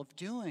capable of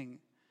doing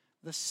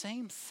the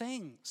same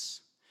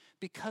things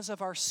because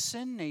of our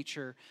sin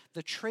nature,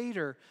 the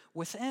traitor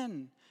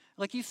within.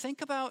 Like you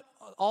think about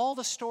all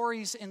the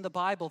stories in the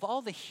Bible, of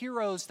all the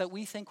heroes that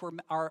we think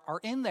are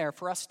in there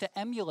for us to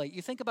emulate.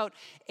 You think about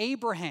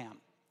Abraham,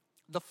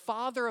 the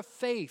father of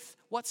faith.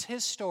 What's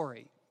his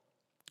story?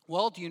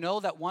 Well, do you know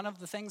that one of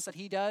the things that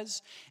he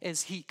does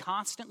is he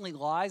constantly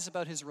lies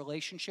about his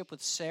relationship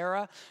with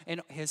Sarah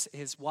and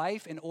his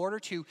wife in order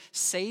to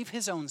save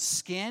his own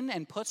skin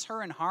and puts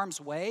her in harm's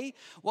way?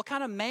 What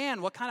kind of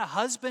man, what kind of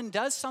husband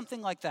does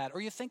something like that? Or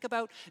you think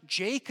about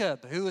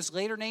Jacob, who is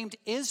later named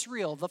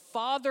Israel, the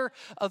father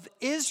of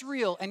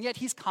Israel, and yet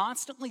he's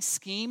constantly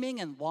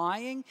scheming and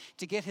lying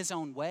to get his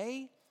own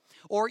way.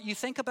 Or you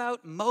think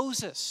about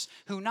Moses,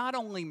 who not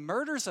only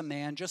murders a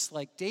man just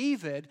like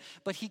David,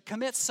 but he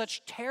commits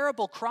such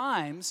terrible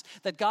crimes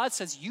that God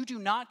says, you do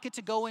not get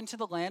to go into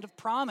the land of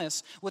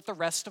promise with the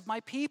rest of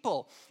my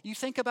people. You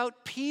think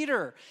about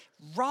Peter,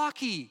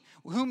 Rocky,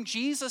 whom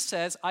Jesus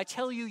says, I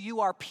tell you,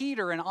 you are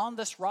Peter, and on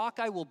this rock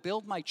I will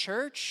build my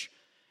church.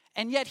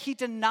 And yet he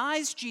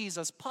denies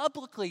Jesus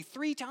publicly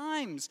 3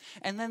 times.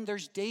 And then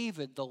there's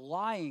David, the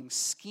lying,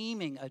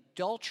 scheming,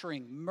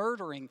 adultering,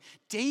 murdering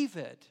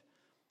David.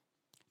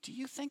 Do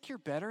you think you're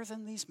better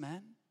than these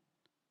men?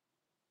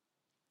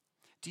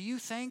 Do you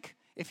think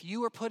if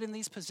you were put in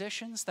these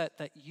positions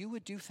that you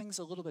would do things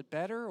a little bit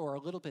better or a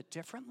little bit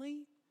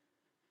differently?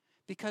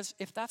 Because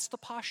if that's the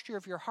posture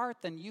of your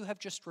heart, then you have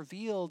just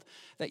revealed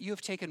that you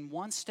have taken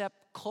one step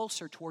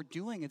closer toward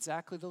doing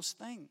exactly those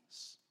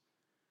things.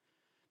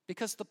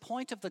 Because the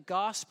point of the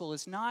gospel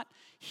is not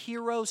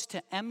heroes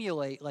to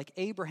emulate like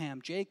Abraham,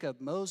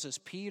 Jacob, Moses,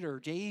 Peter,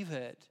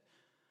 David,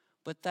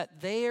 but that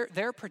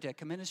their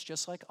predicament is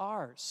just like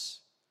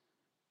ours.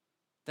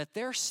 That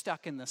they're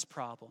stuck in this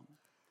problem.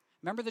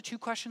 Remember the 2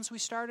 questions we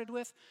started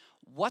with?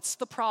 What's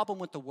the problem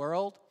with the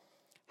world?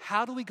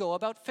 How do we go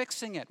about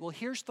fixing it? Well,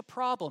 here's the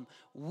problem.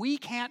 We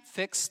can't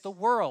fix the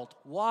world.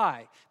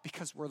 Why?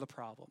 Because we're the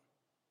problem.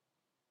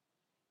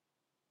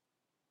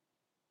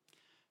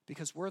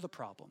 Because we're the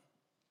problem.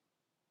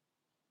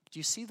 Do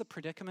you see the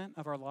predicament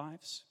of our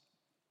lives?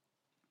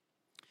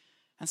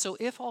 And so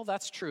if all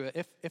that's true,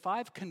 if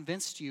I've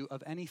convinced you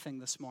of anything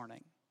this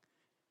morning,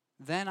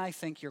 then I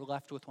think you're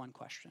left with one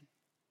question.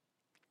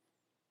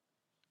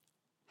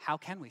 How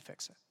can we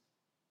fix it?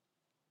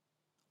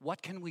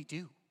 What can we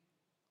do?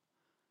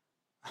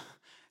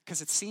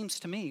 Because it seems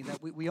to me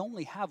that we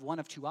only have one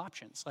of 2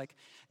 options,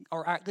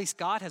 or at least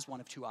God has one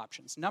of 2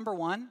 options. Number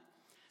 1,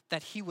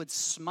 that he would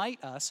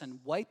smite us and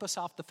wipe us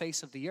off the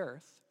face of the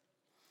earth.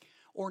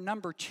 Or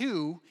number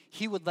two,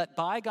 he would let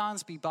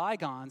bygones be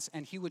bygones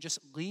and he would just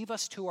leave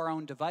us to our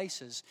own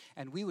devices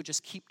and we would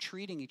just keep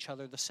treating each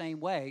other the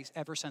same way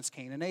ever since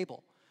Cain and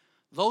Abel.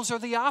 Those are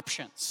the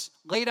options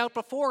laid out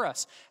before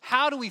us.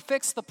 How do we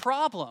fix the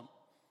problem?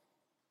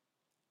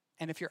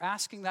 And if you're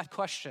asking that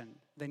question,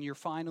 then you're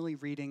finally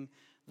reading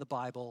the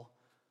Bible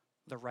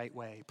the right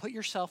way. Put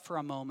yourself for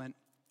a moment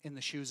in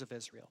the shoes of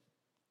Israel.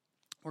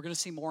 We're going to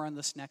see more on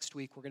this next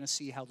week. We're going to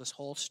see how this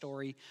whole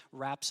story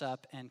wraps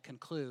up and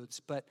concludes.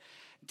 But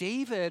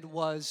David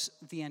was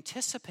the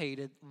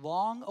anticipated,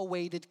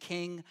 long-awaited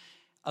king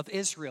of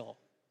Israel.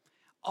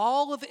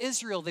 All of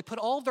Israel, they put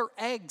all their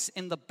eggs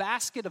in the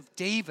basket of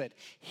David.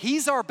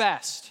 He's our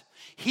best.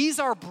 He's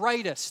our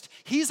brightest.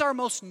 He's our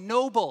most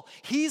noble.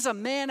 He's a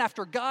man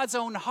after God's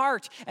own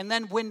heart. And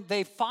then when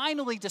they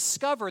finally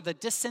discover the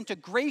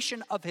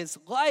disintegration of his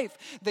life,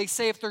 they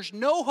say, if there's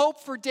no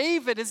hope for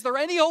David, is there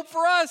any hope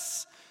for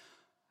us?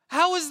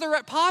 How is there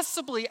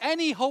possibly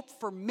any hope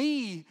for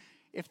me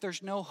if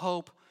there's no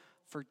hope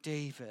for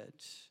David?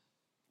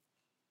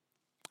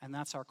 And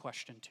that's our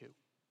question too.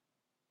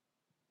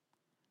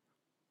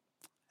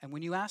 And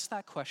when you ask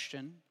that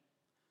question,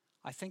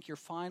 I think you're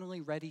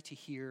finally ready to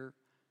hear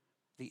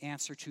the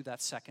answer to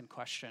that second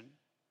question.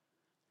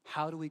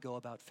 How do we go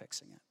about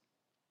fixing it?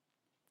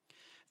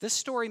 This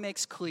story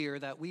makes clear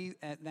that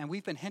and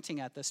we've been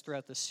hinting at this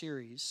throughout this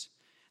series,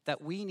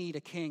 that we need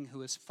a king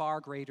who is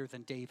far greater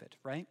than David,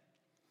 right?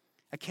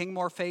 A king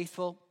more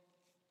faithful,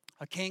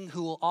 a king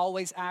who will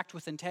always act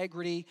with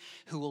integrity,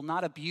 who will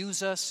not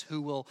abuse us,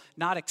 who will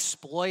not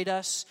exploit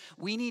us.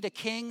 We need a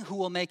king who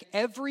will make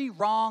every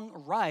wrong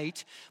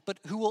right, but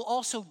who will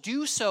also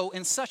do so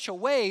in such a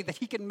way that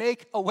he can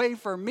make a way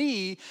for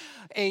me,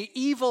 an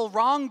evil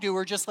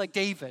wrongdoer just like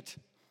David.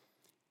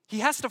 He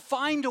has to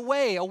find a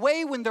way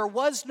when there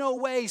was no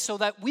way, so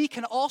that we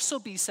can also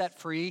be set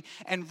free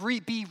and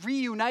be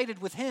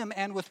reunited with him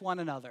and with one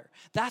another.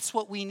 That's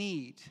what we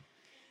need.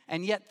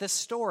 And yet this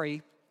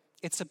story,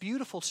 it's a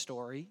beautiful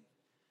story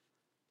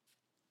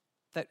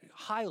that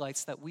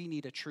highlights that we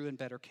need a true and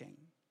better king.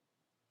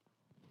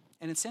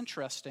 And it's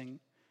interesting,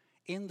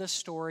 in this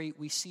story,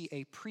 we see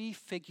a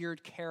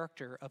prefigured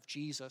character of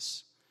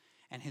Jesus,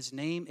 and his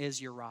name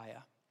is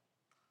Uriah.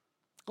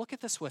 Look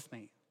at this with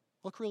me.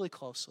 Look really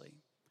closely.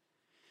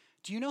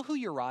 Do you know who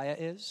Uriah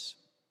is?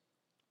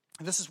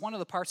 This is one of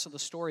the parts of the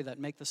story that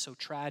make this so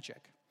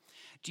tragic.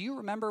 Do you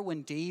remember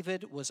when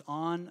David was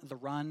on the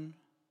run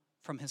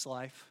from his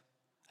life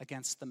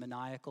against the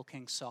maniacal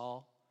King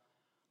Saul,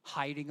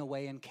 hiding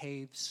away in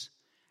caves?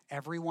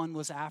 Everyone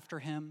was after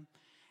him.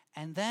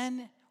 And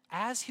then,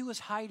 as he was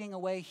hiding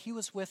away, he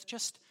was with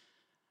just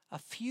a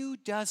few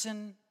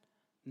dozen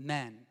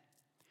men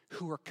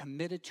who were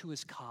committed to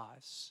his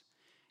cause.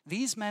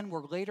 These men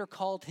were later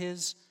called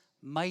his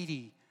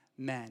mighty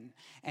men,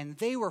 and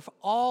they were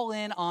all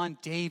in on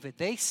David.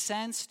 They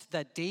sensed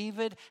that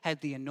David had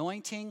the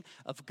anointing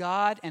of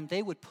God, and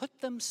they would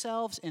put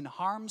themselves in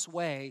harm's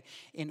way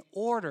in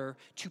order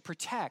to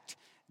protect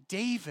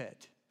David.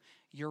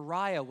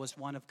 Uriah was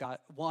one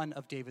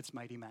of David's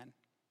mighty men.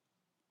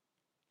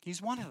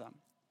 He's one of them.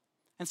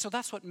 And so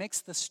that's what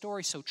makes this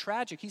story so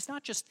tragic. He's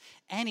not just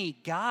any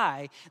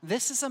guy.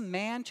 This is a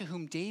man to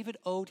whom David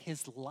owed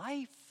his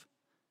life.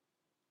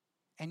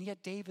 And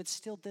yet David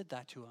still did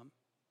that to him.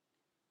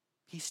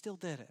 He still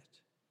did it.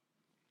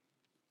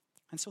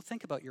 And so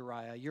think about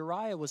Uriah.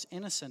 Uriah was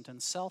innocent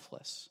and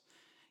selfless.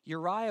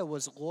 Uriah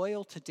was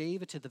loyal to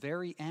David to the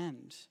very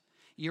end.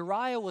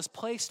 Uriah was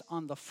placed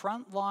on the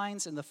front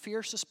lines in the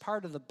fiercest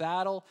part of the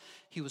battle.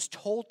 He was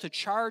told to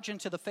charge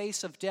into the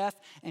face of death,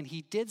 and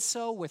he did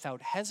so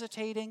without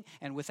hesitating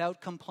and without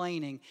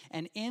complaining.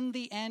 And in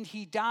the end,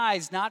 he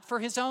dies, not for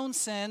his own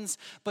sins,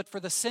 but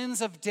for the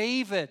sins of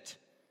David.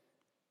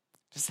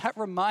 Does that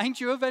remind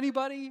you of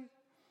anybody?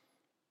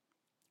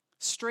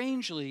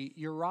 Strangely,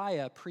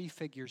 Uriah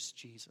prefigures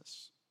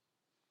Jesus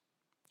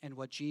and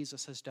what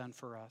Jesus has done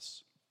for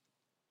us.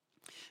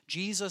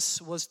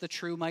 Jesus was the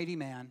true mighty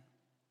man,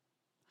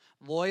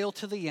 loyal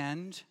to the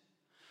end,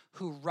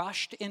 who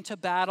rushed into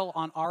battle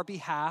on our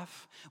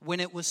behalf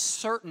when it was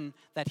certain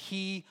that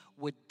he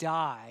would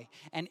die.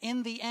 And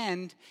in the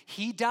end,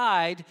 he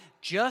died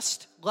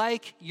just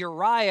like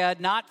Uriah,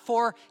 not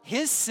for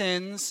his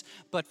sins,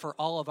 but for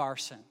all of our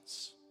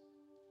sins.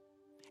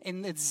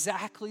 In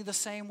exactly the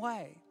same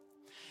way.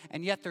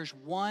 And yet there's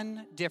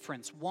one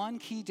difference, one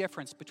key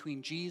difference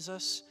between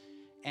Jesus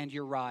and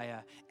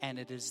Uriah, and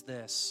it is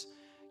this.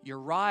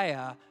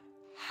 Uriah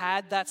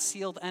had that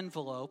sealed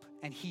envelope,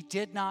 and he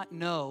did not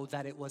know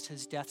that it was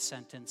his death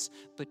sentence.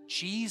 But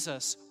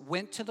Jesus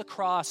went to the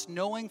cross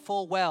knowing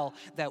full well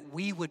that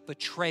we would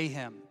betray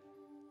him,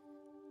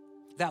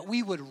 that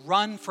we would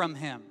run from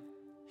him,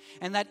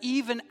 and that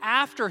even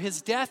after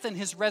his death and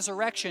his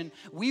resurrection,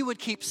 we would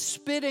keep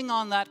spitting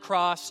on that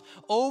cross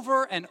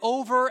over and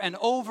over and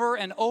over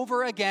and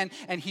over again.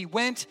 And he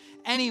went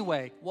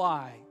anyway.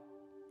 Why?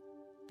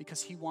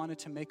 Because he wanted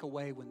to make a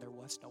way when there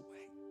was no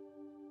way.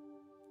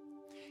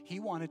 He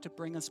wanted to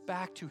bring us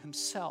back to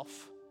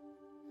himself.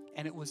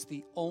 And it was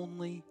the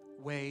only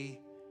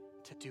way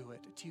to do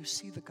it. Do you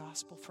see the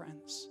gospel,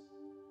 friends?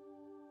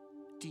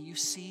 Do you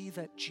see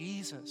that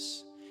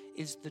Jesus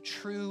is the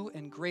true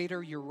and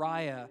greater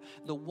Uriah,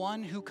 the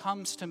one who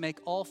comes to make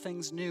all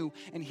things new?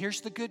 And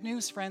here's the good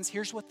news, friends.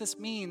 Here's what this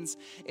means.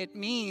 It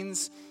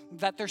means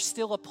that there's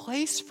still a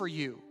place for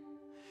you.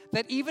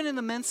 That even in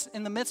the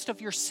midst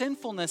of your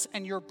sinfulness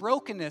and your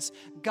brokenness,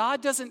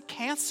 God doesn't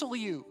cancel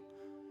you.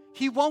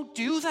 He won't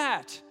do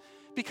that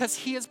because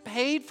he has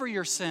paid for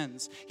your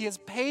sins. He has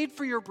paid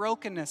for your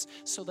brokenness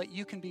so that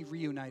you can be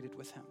reunited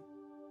with him.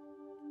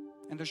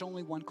 And there's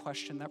only one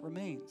question that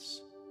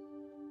remains.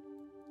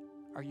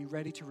 Are you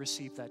ready to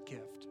receive that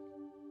gift?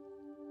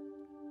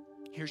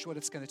 Here's what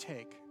it's going to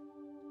take.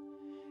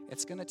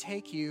 It's going to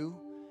take you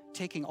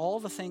taking all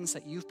the things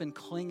that you've been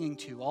clinging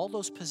to, all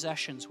those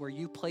possessions where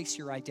you place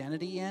your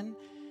identity in,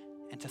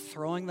 and to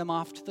throwing them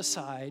off to the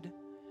side,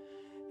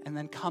 and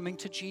then coming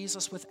to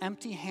Jesus with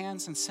empty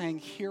hands and saying,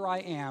 here I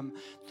am,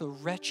 the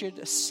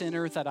wretched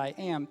sinner that I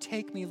am.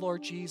 Take me,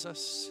 Lord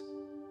Jesus.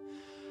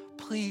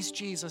 Please,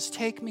 Jesus,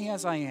 take me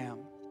as I am.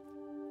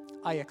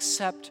 I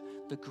accept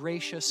the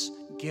gracious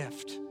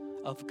gift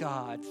of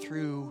God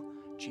through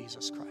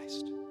Jesus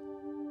Christ.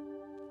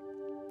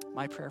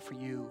 My prayer for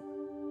you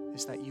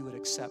is that you would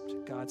accept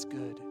God's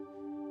good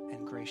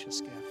and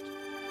gracious gift.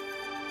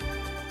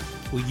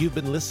 Well, you've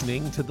been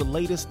listening to the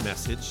latest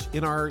message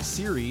in our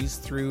series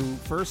through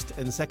 1st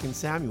and 2nd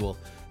Samuel,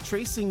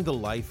 tracing the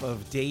life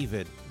of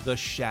David, the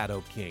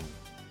Shadow King.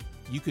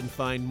 You can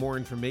find more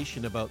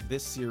information about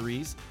this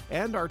series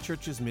and our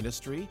church's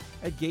ministry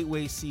at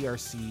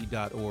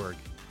gatewaycrc.org.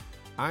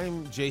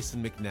 I'm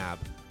Jason McNabb.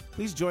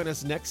 Please join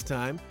us next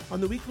time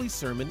on the weekly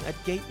sermon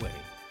at Gateway.